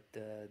 but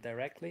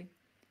directly,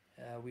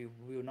 we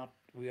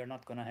are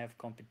not going to have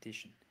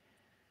competition.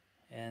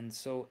 And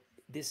so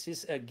this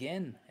is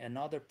again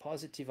another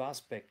positive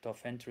aspect of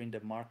entering the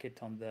market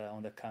on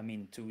the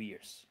coming 2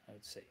 years, I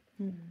would say.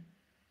 Mm-hmm.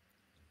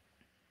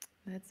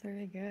 That's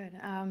very good.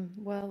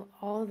 Well,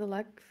 all the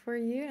luck for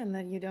you, and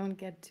that you don't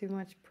get too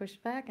much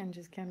pushback and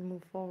just can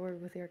move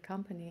forward with your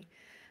company.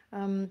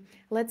 Um,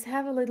 let's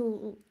have a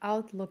little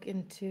outlook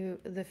into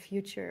the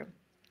future.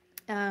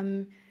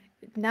 Um,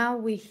 Now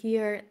we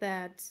hear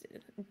that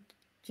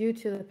due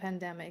to the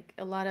pandemic,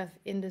 a lot of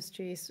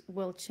industries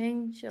will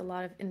change, a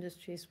lot of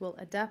industries will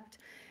adapt.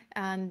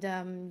 And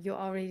you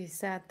already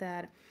said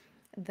that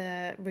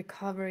the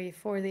recovery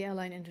for the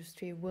airline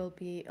industry will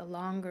be a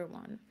longer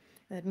one.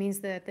 That means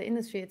that the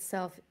industry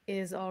itself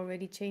is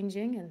already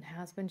changing and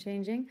has been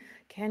changing.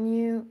 Can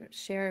you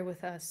share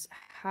with us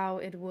how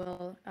it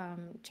will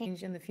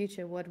change in the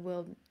future? What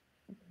will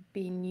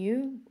be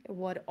new?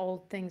 What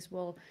old things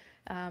will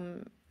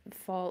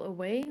fall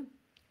away?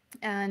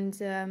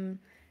 And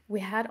we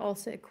had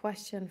also a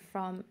question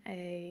from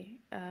a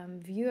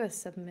viewer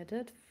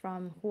submitted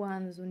from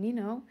Juan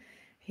Zunino.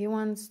 He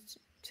wants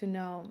to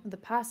know, the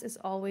past is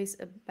always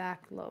a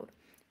backload.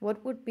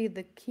 What would be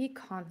the key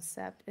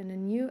concept in a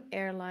new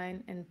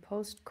airline in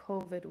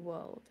post-COVID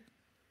world?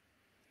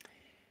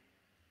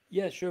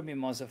 Yeah, sure,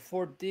 Mimosa.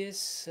 For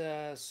this,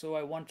 so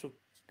I want to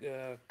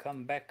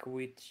come back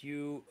with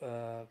you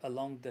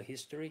along the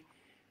history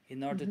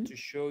in order Mm-hmm. to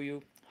show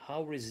you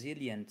how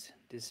resilient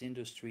this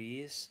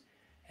industry is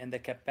and the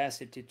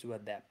capacity to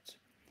adapt.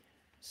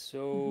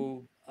 Mm-hmm.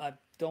 So I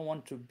don't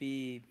want to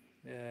be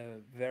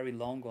very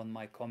long on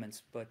my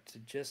comments, but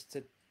just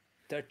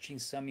touching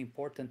some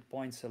important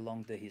points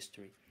along the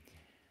history.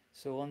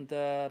 So on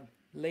the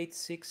late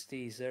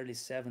 60s, early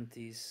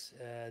 70s,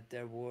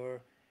 there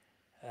were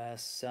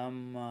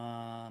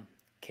some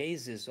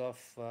cases of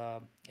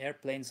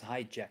airplanes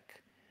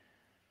hijack.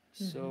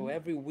 So Mm-hmm.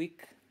 every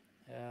week,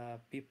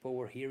 people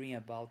were hearing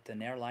about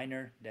an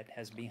airliner that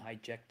has been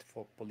hijacked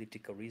for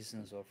political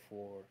reasons or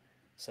for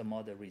some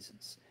other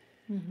reasons.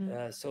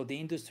 Mm-hmm. So the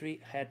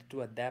industry had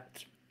to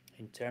adapt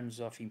in terms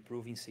of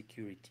improving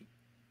security,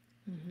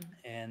 Mm-hmm.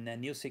 and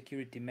new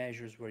security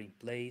measures were in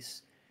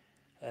place.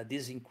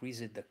 This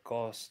increased the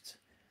cost.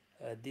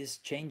 This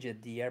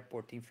changed the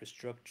airport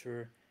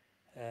infrastructure,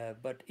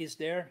 but it's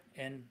there,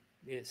 and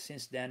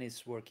since then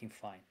it's working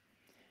fine.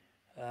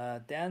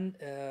 Then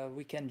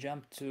we can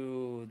jump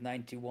to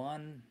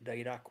 91, the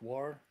Iraq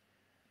War,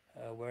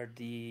 where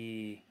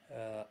the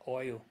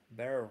oil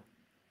barrel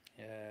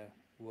uh,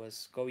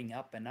 was going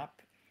up and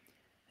up,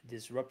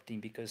 disrupting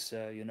because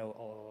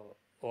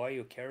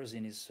oil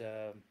kerosene is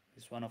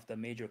one of the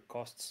major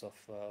costs of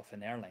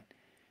an airline,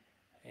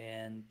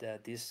 and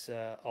this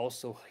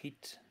also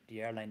hit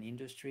the airline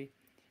industry,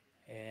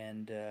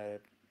 and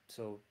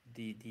so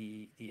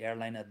the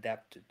airline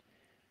adapted.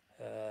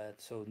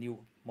 So new,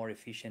 more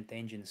efficient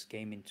engines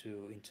came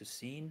into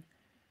scene,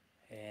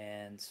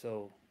 and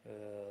so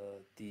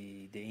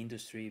the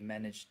industry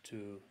managed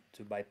to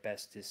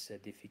bypass these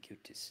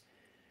difficulties.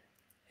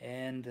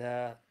 And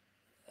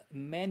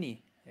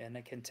many, and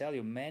I can tell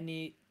you,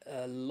 many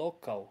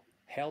local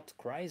health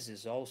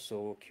crises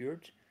also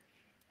occurred.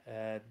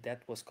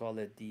 That was called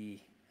the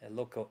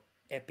local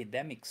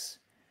epidemics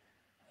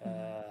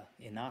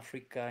in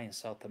Africa, in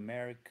South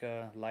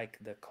America, like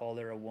the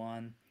cholera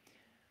one.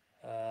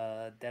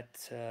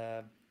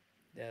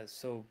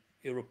 So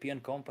European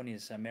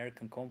companies,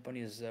 American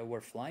companies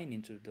were flying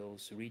into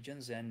those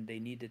regions, and they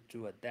needed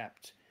to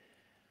adapt.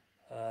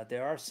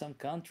 There are some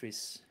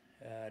countries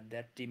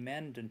that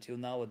demand until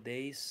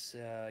nowadays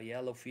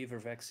yellow fever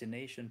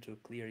vaccination to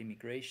clear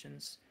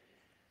immigrations.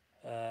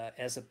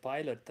 As a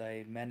pilot,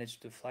 I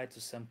managed to fly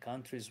to some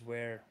countries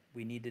where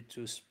we needed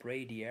to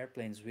spray the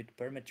airplanes with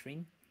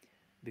permethrin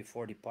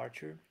before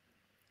departure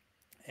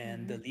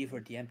and Right. deliver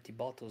the empty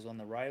bottles on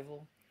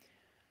arrival.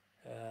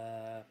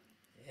 Uh,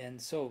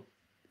 and so,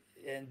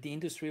 and the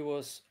industry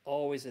was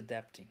always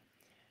adapting.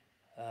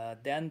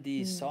 Then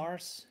the Mm.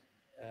 SARS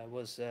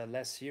was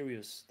less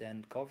serious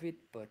than COVID,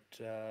 but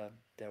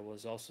there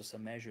was also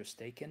some measures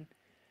taken.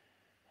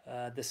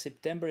 The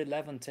September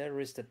 11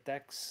 terrorist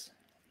attacks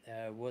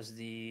was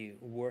the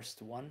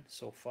worst one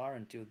so far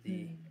until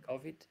the Mm.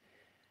 COVID.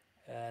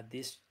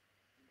 This,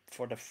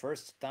 for the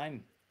first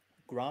time,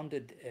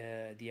 grounded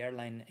the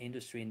airline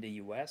industry in the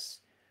US,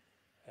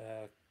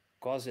 uh,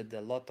 caused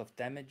a lot of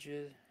damage,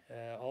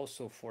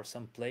 also for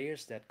some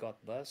players that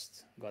got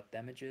bust, got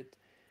damaged.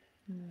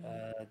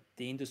 Mm.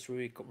 The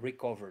industry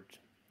recovered.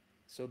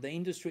 So the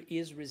industry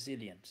is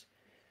resilient.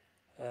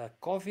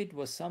 COVID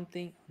was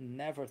something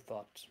never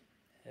thought.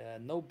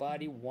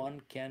 Nobody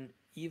one can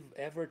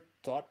ever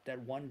thought that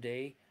one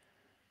day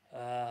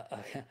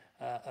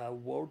a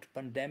world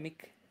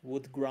pandemic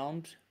would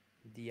ground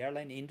the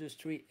airline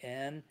industry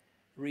and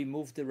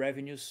remove the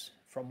revenues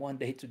from one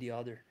day to the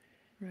other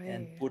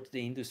and Right. put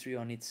the industry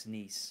on its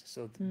knees.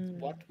 So Mm.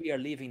 what we are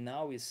living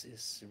now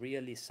is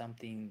really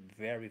something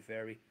very,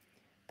 very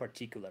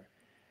particular.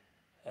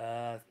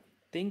 Uh,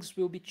 Things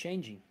will be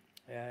changing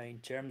in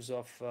terms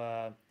of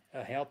a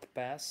health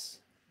pass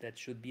that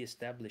should be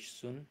established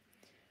soon.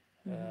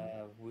 Mm-hmm.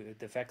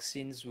 The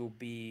vaccines will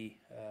be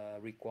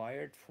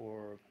required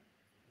for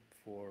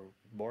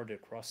border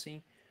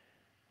crossing,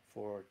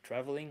 for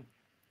traveling.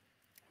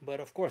 But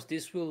of course,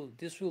 this will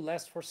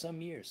last for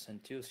some years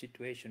until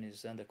situation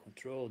is under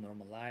control,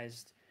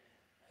 normalized.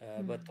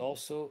 But Mm.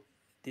 also,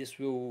 this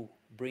will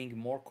bring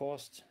more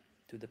cost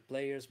to the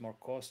players, more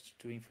cost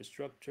to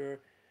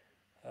infrastructure.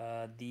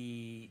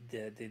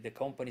 The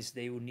companies,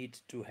 they will need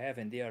to have,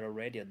 and they are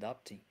already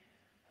adopting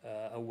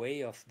a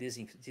way of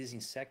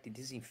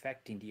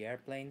disinfecting the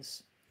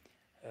airplanes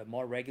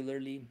more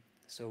regularly.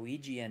 So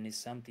EGN is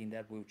something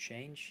that will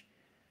change.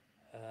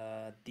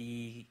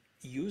 The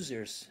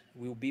users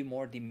will be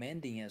more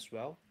demanding as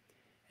well,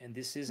 and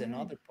this is Right.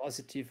 another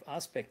positive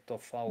aspect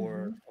of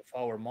Mm-hmm.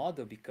 our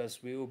model,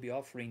 because we will be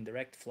offering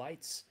direct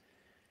flights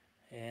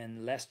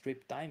and less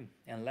trip time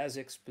and less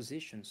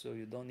exposition. So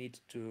you don't need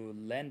to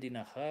land in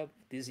a hub,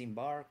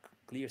 disembark,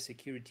 clear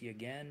security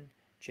again,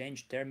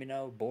 change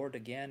terminal, board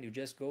again. You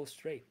just go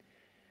straight.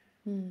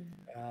 Mm.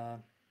 Uh,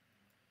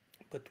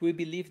 but we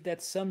believe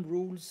that some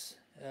rules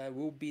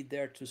will be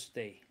there to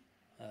stay,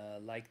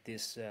 like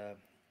this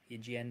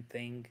EGN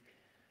thing,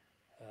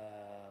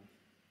 uh,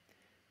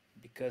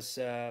 because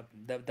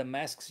the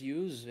masks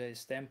use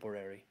is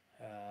temporary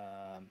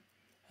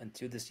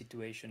until the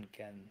situation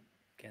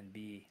can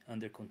be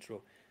under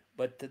control.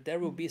 But there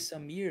will be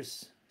some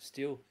years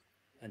still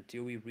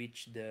until we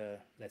reach the,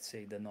 let's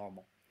say, the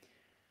normal.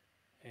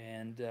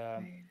 And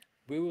Right.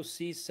 we will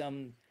see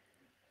some,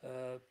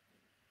 uh,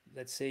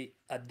 let's say,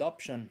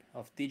 adoption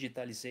of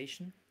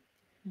digitalization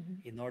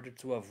Mhm. in order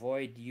to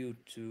avoid you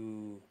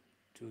to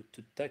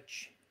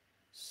touch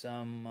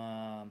some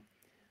uh,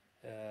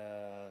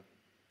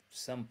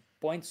 some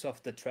points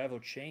of the travel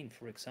chain.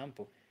 For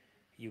example,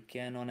 you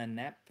can on an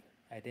app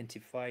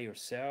identify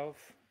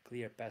yourself,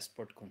 clear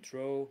passport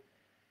control,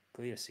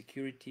 clear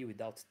security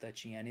without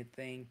touching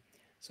anything.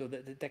 So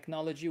the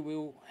technology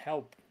will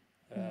help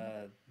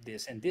Mm.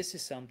 this, and this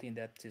is something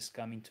that is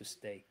coming to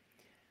stay.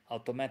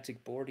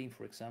 Automatic boarding,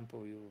 for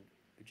example, you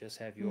just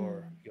have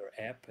Mm. your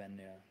app,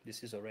 and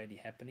this is already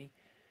happening.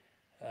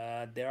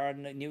 There are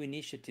new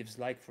initiatives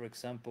like, for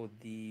example,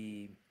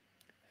 the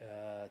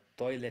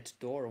toilet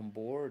door on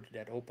board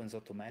that opens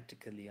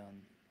automatically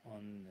on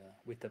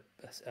with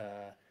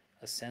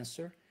a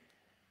sensor.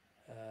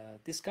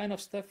 This kind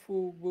of stuff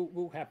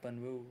will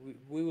happen.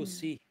 We will Yeah.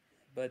 see,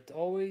 but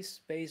always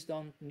based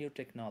on new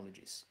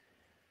technologies.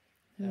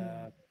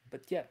 Mm.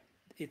 But yeah,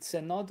 it's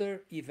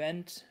another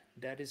event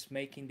that is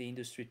making the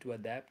industry to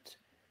adapt,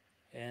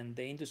 and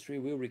the industry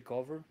will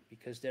recover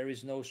because there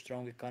is no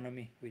strong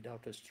economy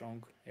without a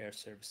strong air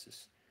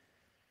services.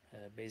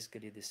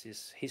 Basically, this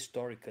is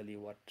historically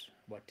what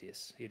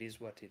is. It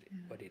is what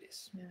it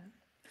is. Yeah.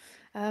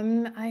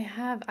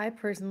 I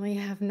personally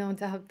have no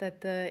doubt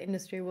that the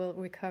industry will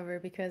recover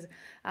because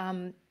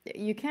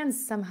you can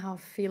somehow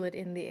feel it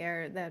in the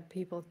air that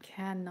people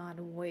cannot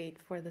wait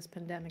for this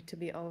pandemic to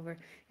be over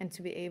and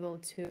to be able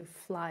to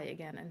fly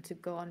again and to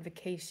go on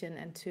vacation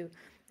and to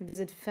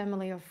visit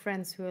family or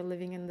friends who are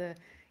living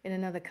in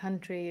another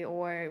country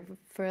or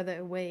further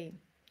away.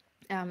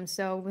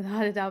 So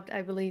without a doubt,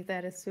 I believe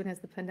that as soon as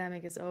the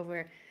pandemic is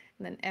over,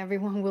 then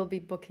everyone will be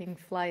booking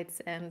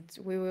flights and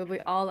we will be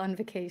all on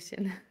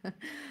vacation.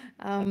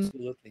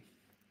 Absolutely.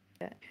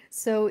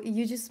 So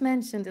you just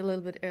mentioned a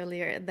little bit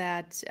earlier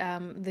that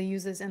the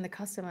users and the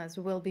customers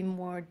will be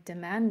more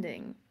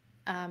demanding.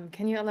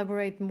 Can you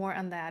elaborate more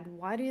on that?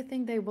 Why do you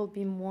think they will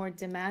be more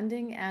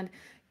demanding? And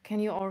can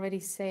you already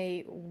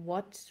say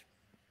what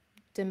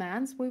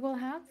demands we will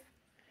have?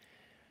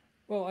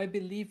 Well, I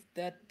believe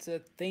that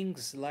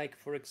things like,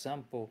 for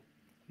example,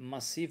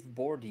 massive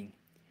boarding,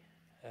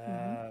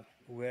 Hmm.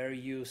 where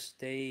you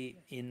stay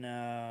in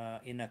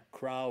a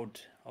crowd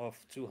of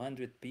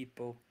 200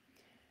 people.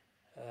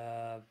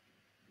 Uh,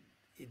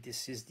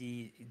 this is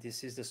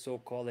the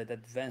so-called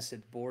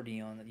advanced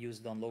boarding on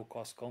used on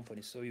low-cost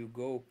companies. So you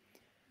go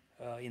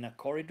in a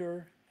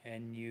corridor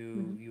and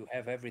Hmm. you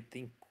have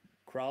everything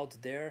crowd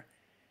there,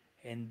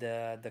 and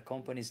the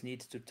companies need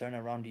to turn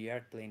around the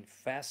airplane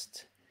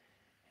fast.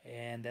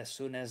 And as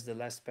soon as the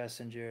last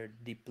passenger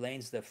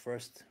deplanes, the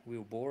first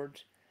will board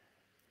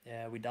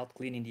without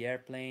cleaning the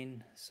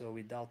airplane, so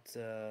without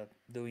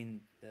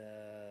doing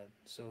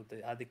so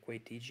the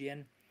adequate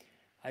hygiene.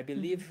 I Hmm.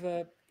 believe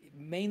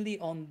mainly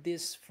on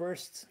this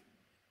first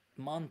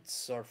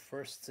months or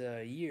first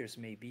years,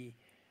 maybe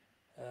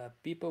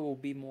people will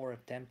be more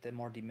attempt and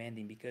more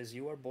demanding because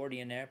you are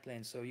boarding an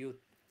airplane, so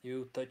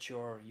you touch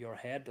your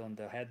head on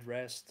the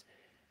headrest,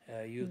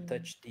 you Hmm.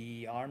 touch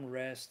the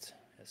armrest,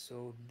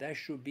 so there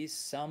should be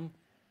some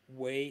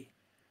way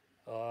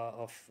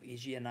of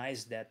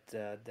hygienize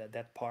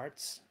that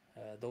parts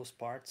those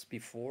parts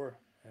before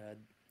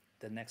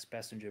the next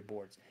passenger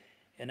boards,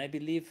 and I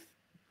believe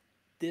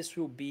this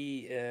will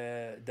be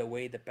the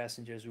way the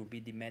passengers will be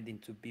demanding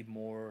to be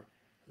more,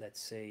 let's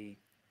say,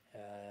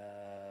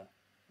 uh,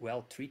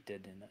 well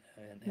treated,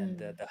 and Hmm.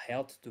 the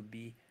health to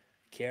be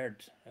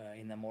cared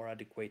in a more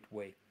adequate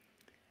way.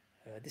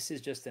 This is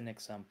just an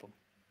example.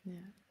 Yeah.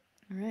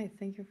 All right,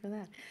 thank you for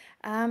that.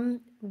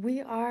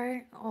 We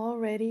are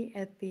already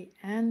at the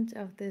end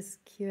of this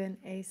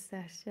Q&A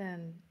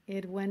session.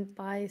 It went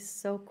by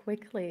so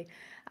quickly.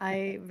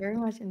 I very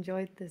much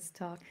enjoyed this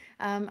talk.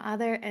 Are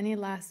there any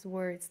last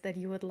words that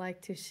you would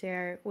like to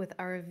share with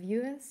our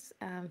viewers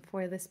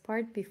for this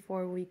part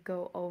before we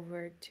go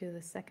over to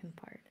the second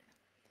part?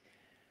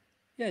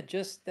 Yeah,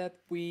 just that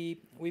we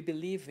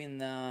believe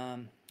in a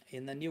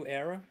new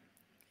era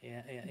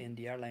in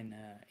the airline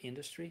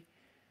industry.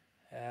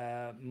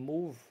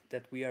 Move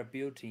that we are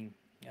building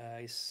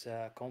is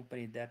a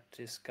company that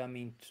is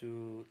coming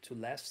to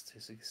last,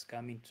 is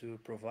coming to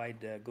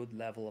provide a good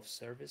level of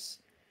service,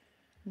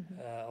 Mhm.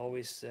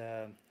 always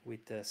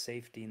with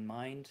safety in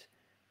mind,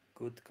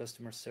 good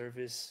customer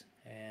service,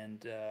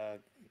 and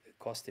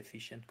cost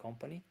efficient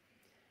company.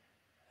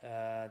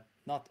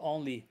 Not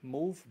only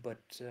move,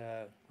 but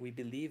we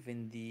believe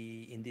in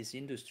this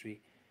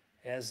industry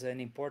as an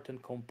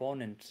important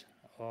component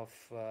of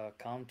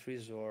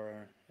countries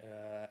or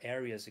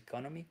areas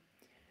economy,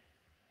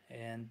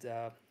 and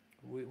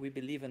we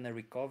believe in a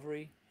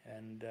recovery,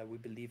 and we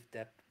believe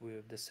that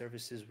the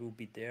services will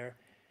be there,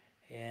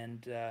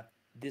 and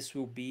this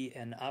will be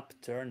an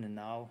upturn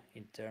now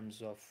in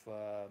terms of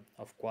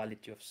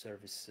quality of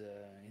service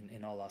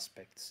in all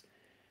aspects.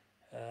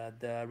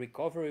 The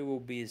recovery will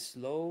be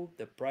slow,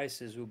 the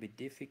prices will be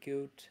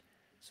difficult,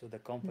 so the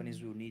companies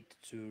Mm. will need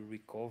to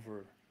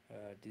recover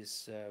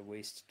this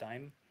waste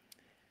time.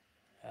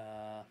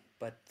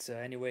 But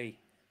anyway,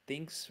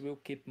 things will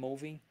keep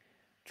moving.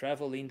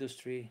 Travel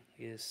industry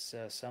is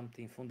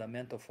something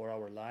fundamental for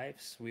our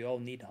lives. We all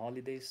need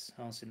holidays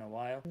once in a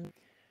while,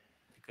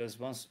 because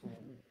once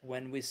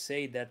when we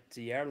say that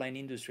the airline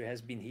industry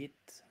has been hit,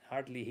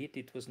 hardly hit,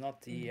 it was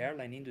not the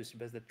airline industry,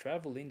 but the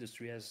travel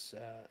industry as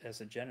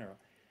a general.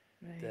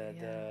 Right, The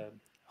yeah.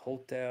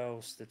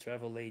 hotels, the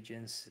travel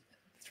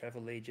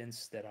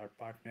agents that are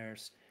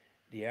partners,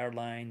 the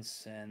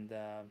airlines, and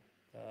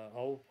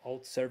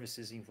all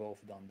services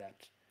involved on that.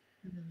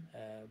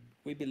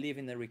 We believe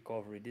in a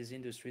recovery. This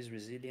industry is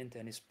resilient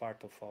and is part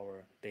of our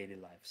daily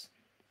lives.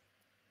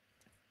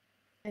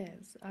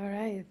 Yes. All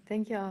right.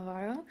 Thank you,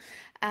 Alvaro.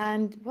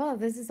 And well,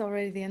 this is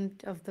already the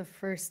end of the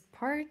first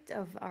part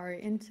of our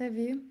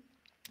interview.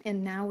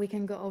 And now we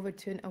can go over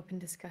to an open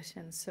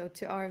discussion. So,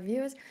 to our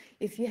viewers,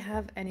 if you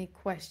have any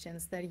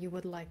questions that you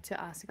would like to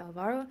ask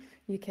Alvaro,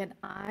 you can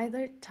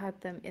either type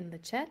them in the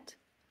chat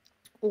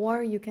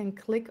or you can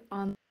click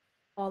on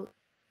all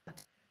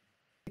button.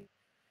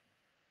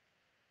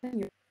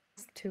 You're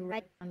asked to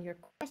write down your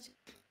question.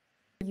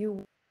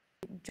 You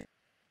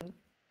join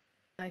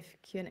live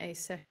Q&A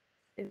session.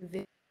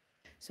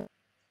 So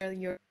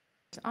you're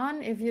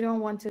on. If you don't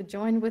want to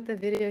join with the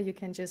video, you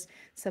can just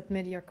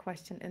submit your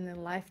question in the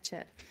live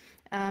chat.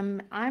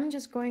 I'm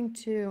just going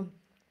to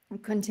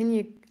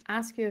continue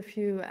ask you a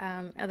few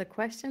other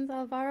questions,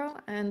 Alvaro,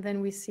 and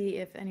then we see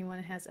if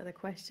anyone has other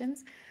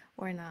questions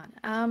or not.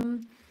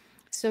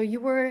 So you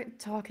were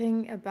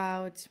talking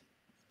about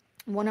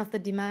one of the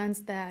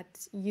demands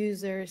that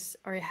users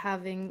are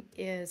having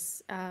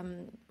is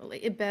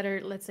a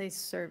better, let's say,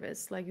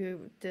 service, like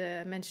you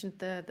mentioned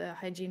the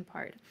hygiene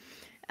part.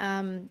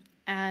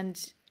 And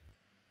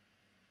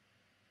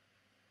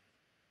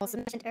also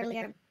mentioned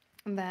earlier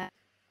that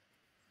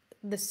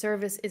the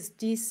service is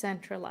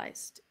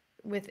decentralized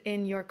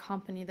within your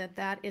company,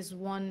 that is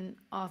one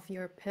of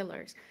your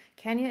pillars.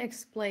 Can you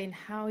explain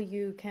how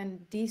you can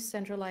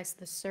decentralize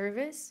the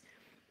service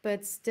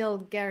but still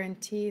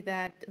guarantee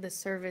that the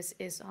service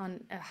is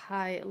on a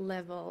high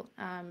level,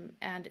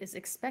 and is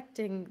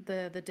expecting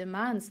the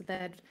demands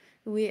that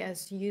we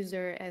as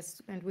user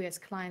and we as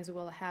clients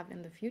will have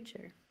in the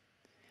future?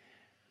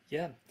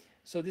 Yeah,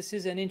 so this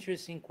is an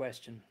interesting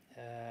question.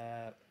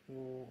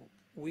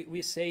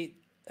 We say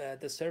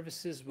the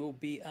services will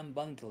be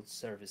unbundled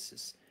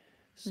services.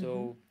 Mm-hmm.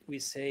 So we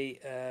say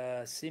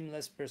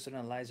seamless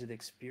personalized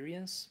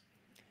experience.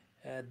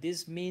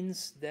 This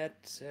means that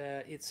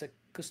it's a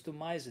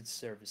customized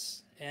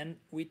service. And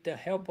with the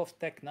help of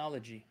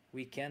technology,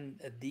 we can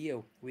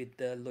deal with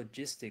the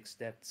logistics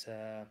that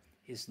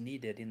is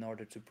needed in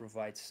order to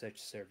provide such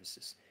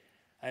services.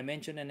 I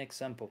mentioned an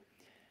example.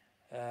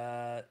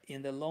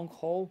 In the long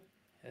haul,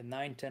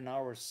 9-10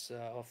 hours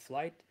of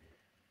flight,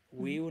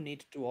 we will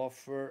need to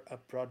offer a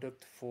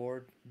product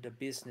for the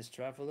business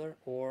traveler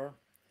or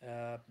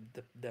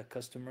the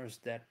customers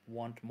that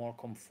want more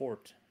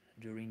comfort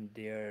during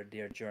their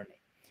journey.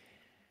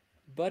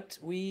 But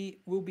we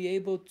will be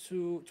able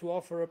to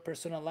offer a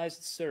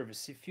personalized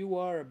service. If you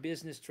are a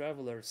business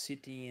traveler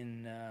sitting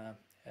in,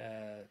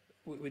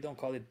 we don't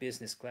call it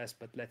business class,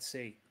 but let's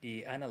say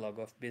the analog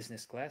of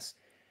business class,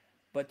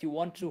 but you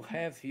want to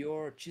have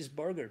your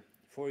cheeseburger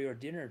for your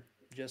dinner,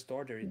 just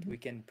order it. We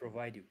can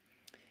provide you.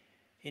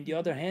 In the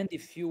other hand,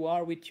 if you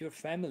are with your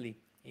family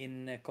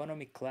in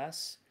economy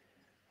class,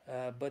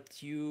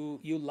 but you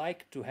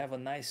like to have a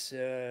nice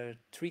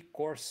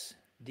three-course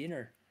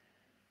dinner,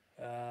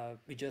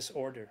 we just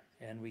order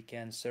and we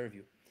can serve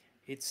you.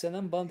 It's an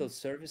unbundled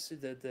service.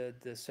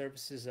 The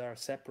services are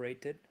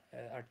separated,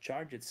 are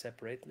charged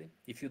separately.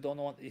 If you don't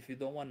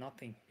want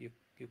nothing,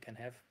 you can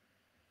have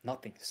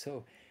nothing.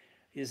 So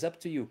it's up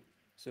to you.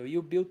 So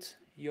you built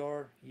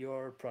your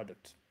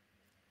product,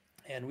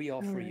 and we All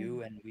offer right.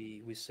 you and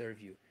we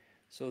serve you.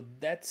 So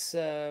that's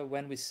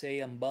when we say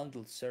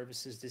unbundled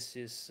services.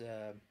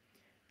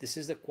 This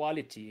is the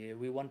quality.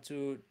 We want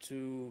to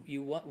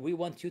you want we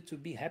want you to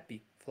be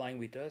happy flying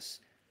with us,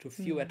 to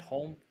feel at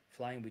home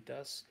flying with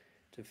us,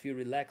 to feel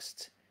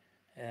relaxed,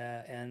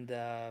 and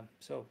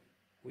so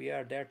we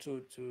are there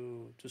to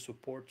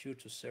support you,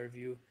 to serve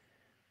you,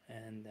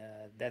 and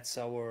that's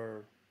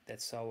our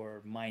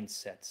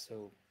mindset.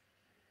 So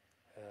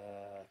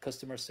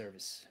customer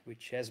service,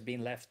 which has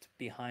been left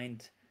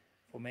behind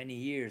for many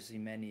years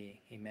in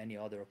many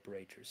other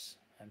operators,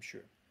 I'm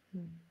sure.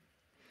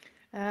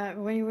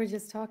 When you were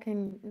just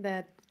talking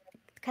that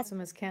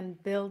customers can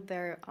build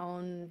their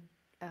own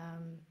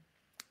um,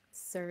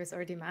 service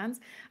or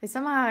demands, I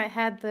somehow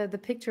had the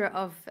picture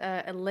of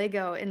a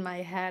Lego in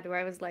my head where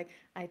I was like,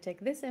 I take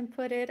this and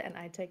put it, and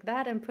I take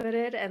that and put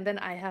it, and then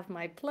I have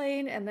my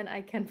plane, and then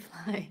I can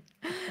fly.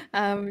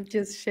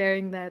 Just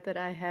sharing that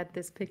I had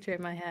this picture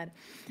in my head,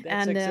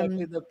 That's and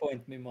exactly the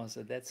point,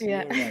 Mimosa. That's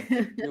yeah. You're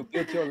right. You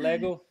built your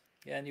Lego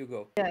and you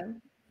go. Yeah,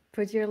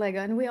 put your Lego,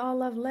 and we all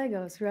love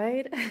Legos,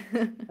 right?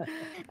 Right.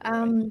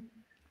 um,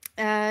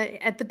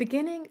 at the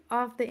beginning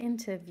of the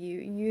interview,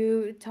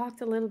 you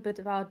talked a little bit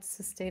about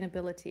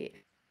sustainability.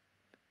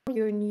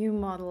 Your new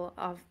model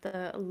of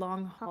the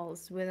long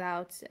hauls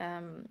without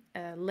a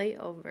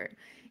layover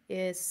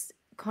is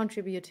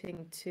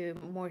contributing to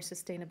more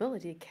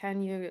sustainability.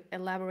 Can you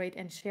elaborate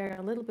and share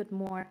a little bit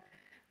more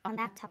on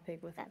that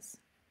topic with us?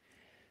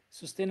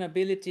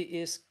 Sustainability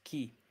is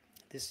key.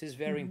 This is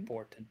very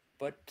important.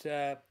 But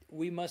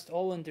we must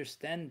all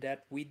understand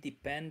that we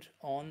depend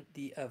on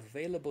the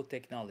available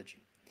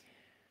technology.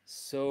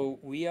 So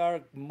we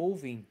are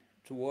moving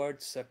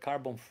towards a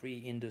carbon free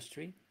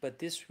industry, but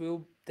this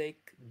will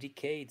take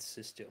decades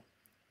still.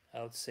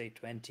 I would say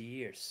 20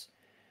 years.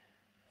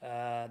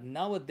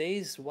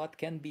 Nowadays, what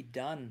can be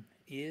done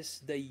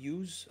is the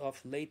use of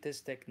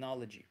latest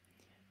technology,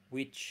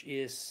 which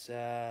is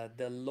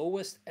the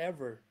lowest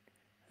ever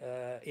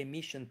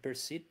emission per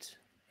seat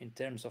in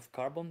terms of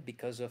carbon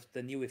because of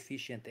the new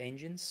efficient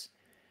engines,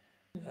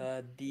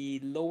 the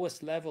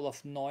lowest level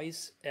of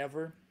noise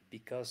ever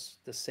because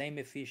the same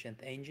efficient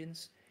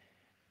engines,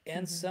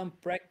 and Mm-hmm. some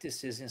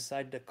practices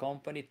inside the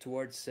company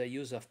towards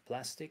use of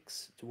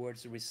plastics,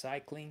 towards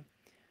recycling.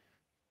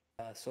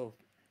 So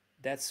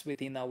that's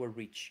within our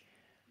reach.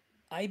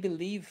 I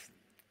believe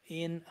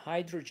in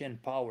hydrogen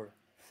power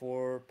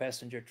for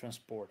passenger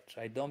transport.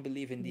 I don't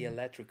believe in the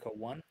electrical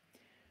one,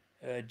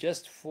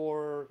 just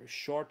for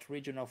short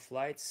regional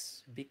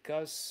flights,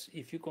 because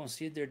if you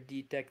consider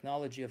the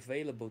technology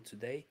available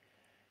today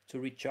to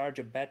recharge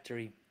a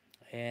battery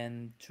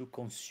and to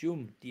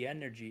consume the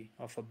energy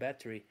of a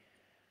battery,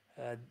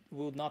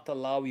 will not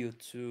allow you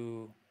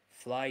to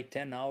fly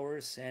 10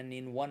 hours and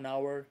in 1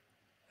 hour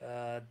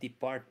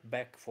depart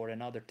back for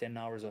another 10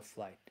 hours of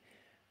flight.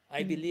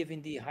 I believe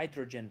in the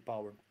hydrogen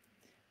power,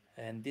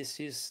 and this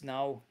is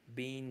now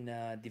being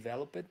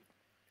developed.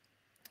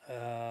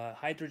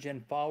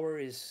 Hydrogen power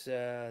is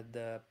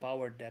the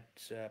power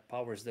that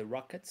powers the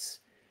rockets.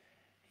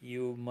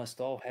 You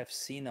must all have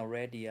seen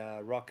already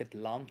a rocket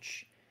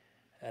launch.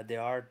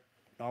 There are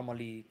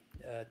normally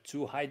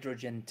two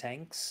hydrogen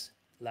tanks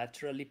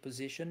laterally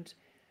positioned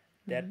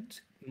Mm-hmm.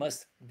 that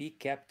must be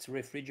kept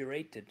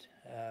refrigerated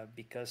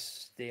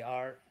because they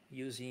are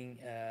using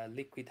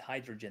liquid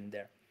hydrogen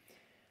there.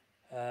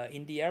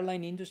 In the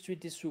airline industry,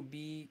 this will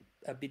be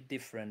a bit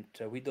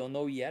different. We don't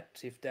know yet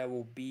if there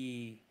will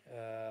be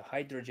a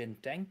hydrogen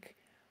tank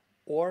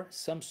or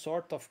some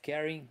sort of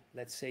carrying,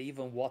 let's say,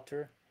 even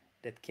water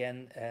that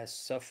can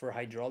suffer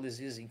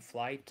hydrolysis in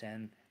flight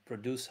and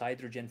produce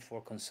hydrogen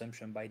for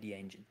consumption by the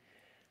engine.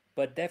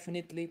 But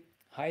definitely,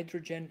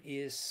 hydrogen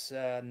is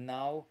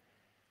now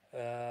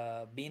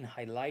being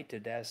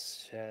highlighted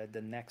as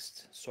the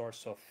next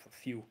source of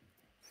fuel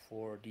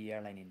for the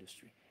airline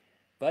industry.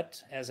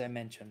 But as I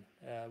mentioned,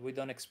 we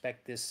don't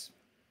expect this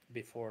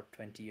before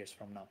 20 years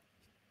from now.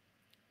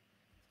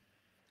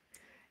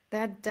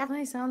 That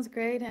definitely sounds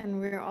great, and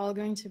we're all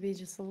going to be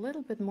just a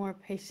little bit more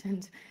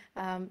patient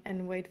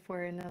and wait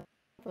for another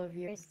couple of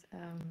years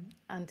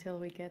until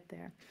we get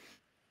there.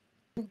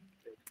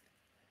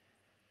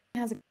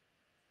 Has a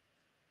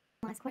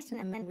last question,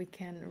 and then we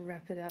can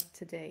wrap it up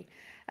today.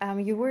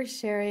 You were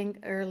sharing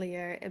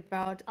earlier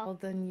about all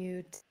the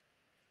new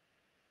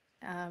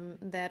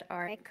that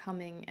are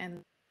coming,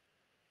 and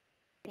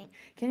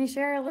can you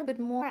share a little bit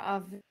more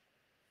of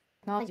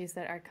technologies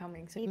that are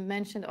coming? So you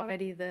mentioned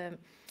already the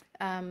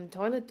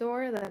toilet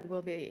door that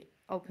will be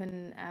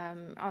open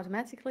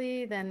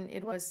automatically. Then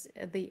it was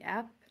the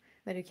app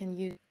that you can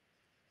use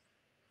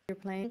your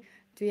plane.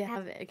 Do you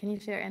have? Can you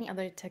share any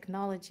other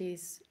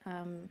technologies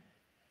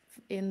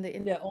in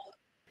Yeah,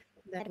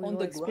 that we on will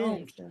the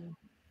experience? ground,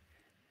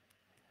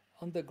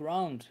 on the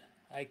ground,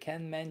 I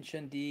can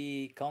mention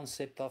the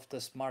concept of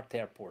the smart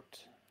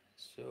airport.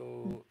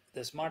 So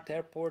the smart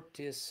airport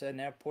is an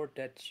airport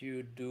that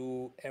you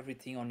do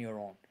everything on your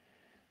own.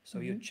 So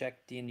you Mm-hmm.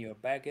 checked in your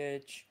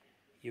baggage,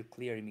 you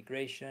clear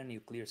immigration,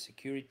 you clear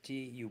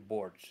security, you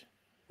board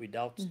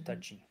without Mm-hmm.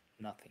 touching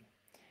nothing.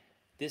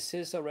 This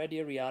is already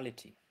a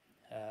reality,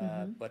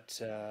 Mm-hmm. but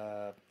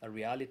a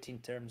reality in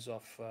terms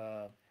of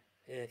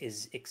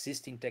is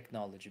existing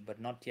technology,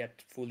 but not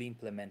yet fully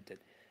implemented.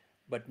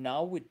 But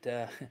now with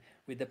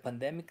with the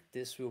pandemic,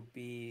 this will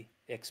be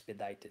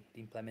expedited.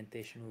 The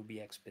implementation will be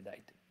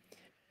expedited.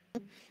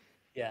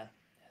 Yeah.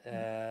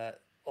 Uh,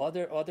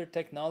 other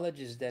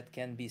technologies that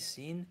can be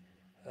seen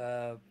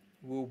uh,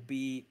 will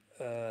be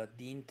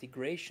the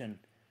integration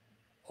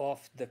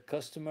of the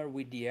customer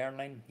with the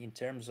airline in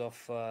terms of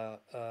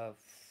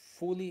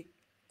fully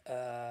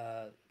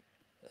uh,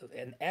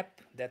 an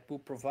app that will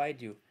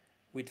provide you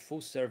with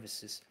full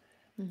services.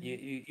 You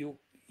Mm-hmm. you you,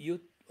 you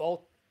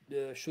all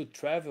should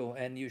travel,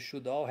 and you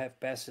should all have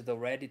passed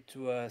already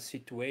to a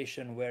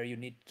situation where you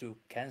need to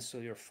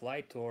cancel your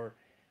flight or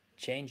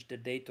change the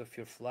date of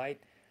your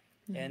flight.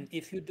 Mm-hmm. And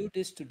if you do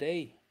this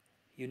today,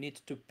 you need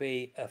to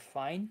pay a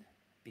fine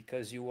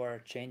because you are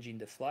changing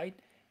the flight,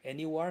 and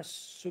you are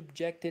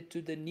subjected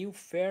to the new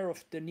fare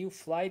of the new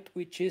flight,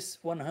 which is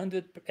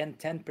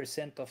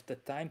 110% of the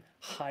time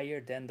higher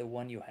than the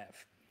one you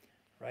have,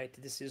 right?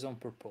 This is on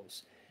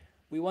purpose.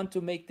 We want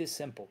to make this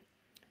simple.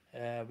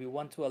 We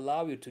want to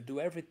allow you to do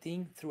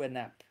everything through an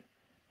app.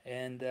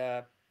 And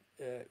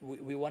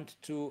we want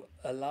to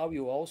allow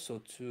you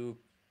also to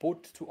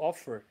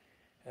offer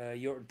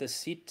the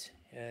seat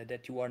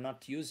that you are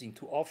not using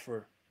to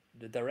offer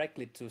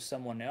directly to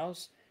someone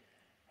else,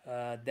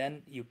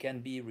 then you can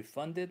be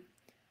refunded,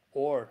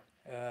 or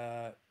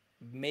uh,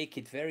 make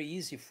it very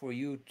easy for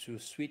you to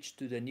switch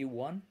to the new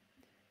one.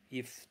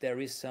 If there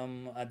is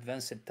some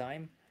advanced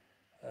time,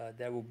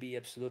 there will be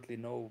absolutely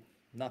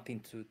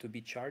nothing to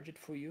be charged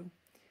for you.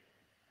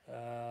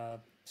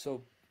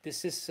 So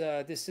this is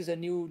a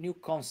new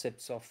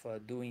concepts of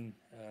doing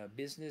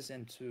business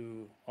and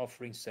to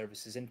offering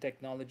services, and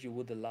technology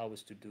would allow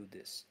us to do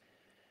this.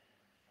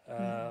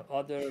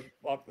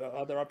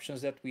 Other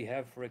options that we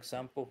have, for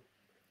example,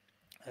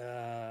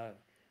 uh,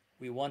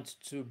 we want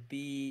to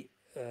be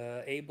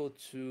able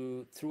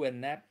to, through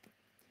an app,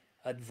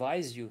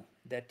 advise you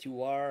that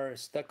you are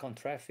stuck on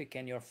traffic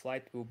and your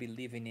flight will be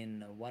leaving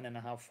in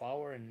 1.5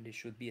 hours, and it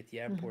should be at the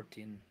airport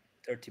in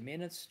 30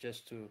 minutes,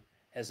 just to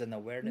as an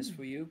awareness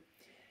for you.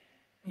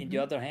 In the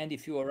other hand,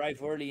 if you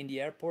arrive early in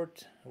the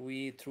airport,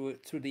 we through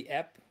the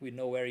app we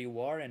know where you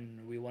are,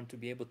 and we want to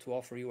be able to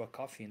offer you a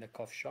coffee in the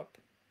coffee shop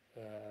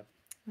uh,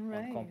 All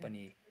on right.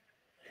 company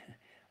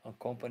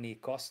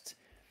cost,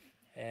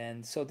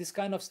 and so this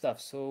kind of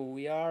stuff. So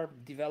we are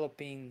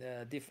developing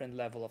a different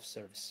level of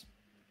service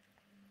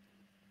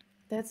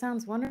That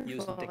sounds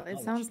using wonderful. It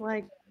technology. sounds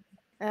like,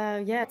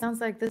 yeah, it sounds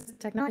like this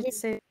technology is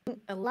saving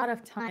a lot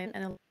of time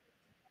and a lot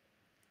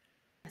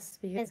of stress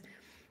because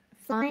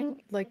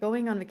flying, like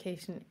going on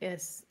vacation,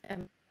 is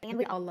amazing and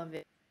we all love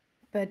it.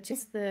 But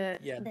just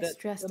Yeah, the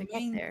stress the to get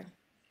main there.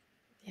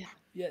 Yeah.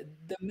 yeah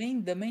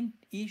the main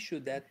issue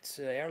that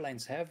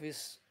airlines have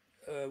is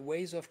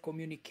ways of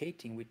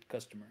communicating with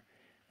customer.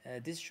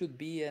 This should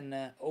be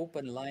an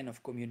open line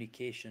of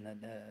communication,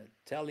 and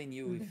telling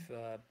you if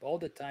all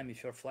the time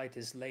if your flight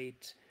is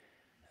late,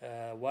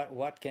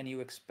 what can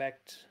you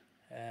expect.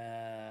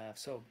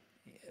 So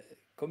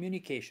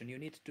communication, you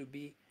need to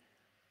be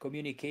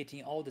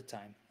communicating all the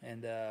time,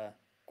 and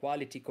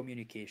quality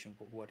communication,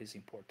 what is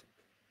important.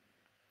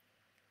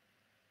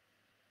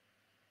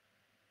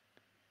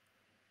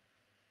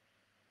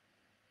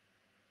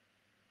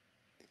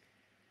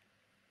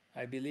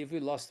 I believe we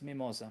lost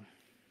Mimosa.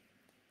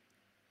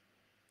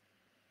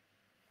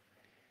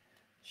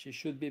 She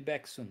should be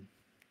back soon.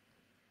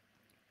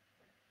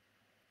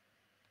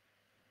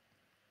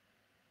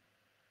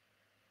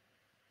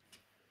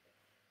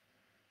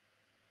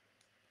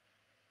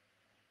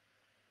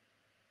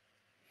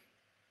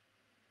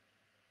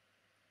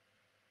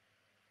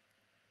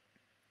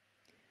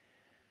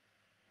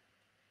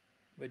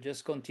 But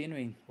just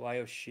continuing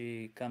while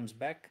she comes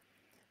back.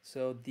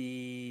 So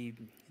the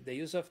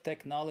use of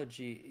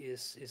technology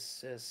is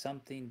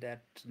something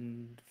that,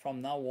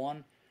 from now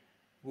on,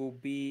 will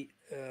be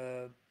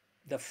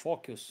the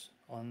focus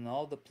on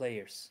all the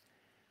players,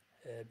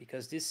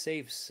 because this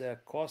saves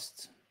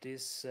cost,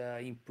 this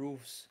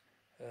improves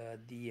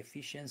the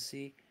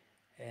efficiency,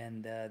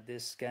 and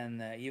this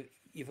can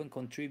even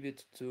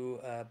contribute to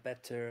a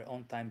better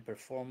on-time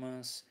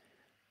performance,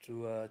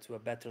 to a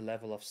better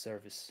level of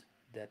service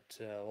that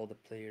all the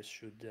players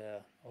should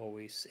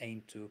always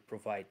aim to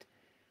provide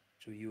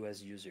to you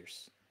as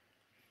users.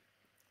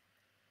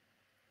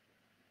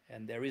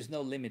 And there is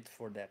no limit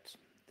for that.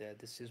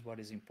 This is what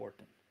is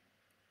important.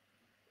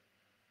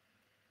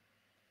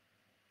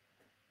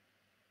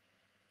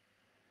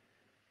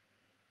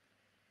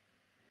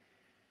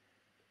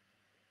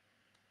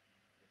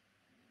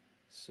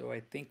 So I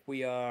think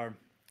we are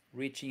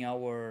reaching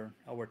our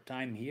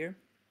time here,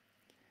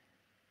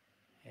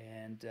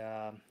 and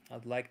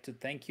I'd like to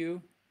thank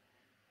you.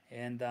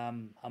 And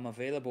I'm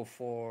available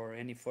for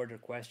any further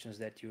questions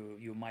that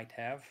you might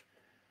have,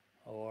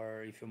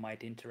 or if you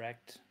might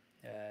interact.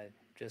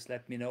 Just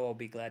let me know. I'll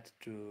be glad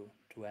to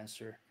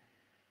answer.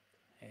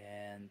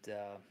 And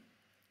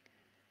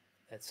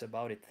that's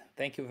about it.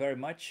 Thank you very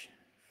much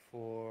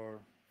for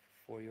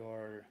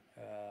your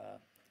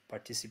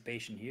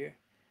participation here,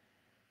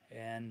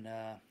 and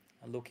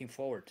I'm looking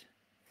forward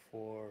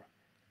for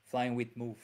flying with Move.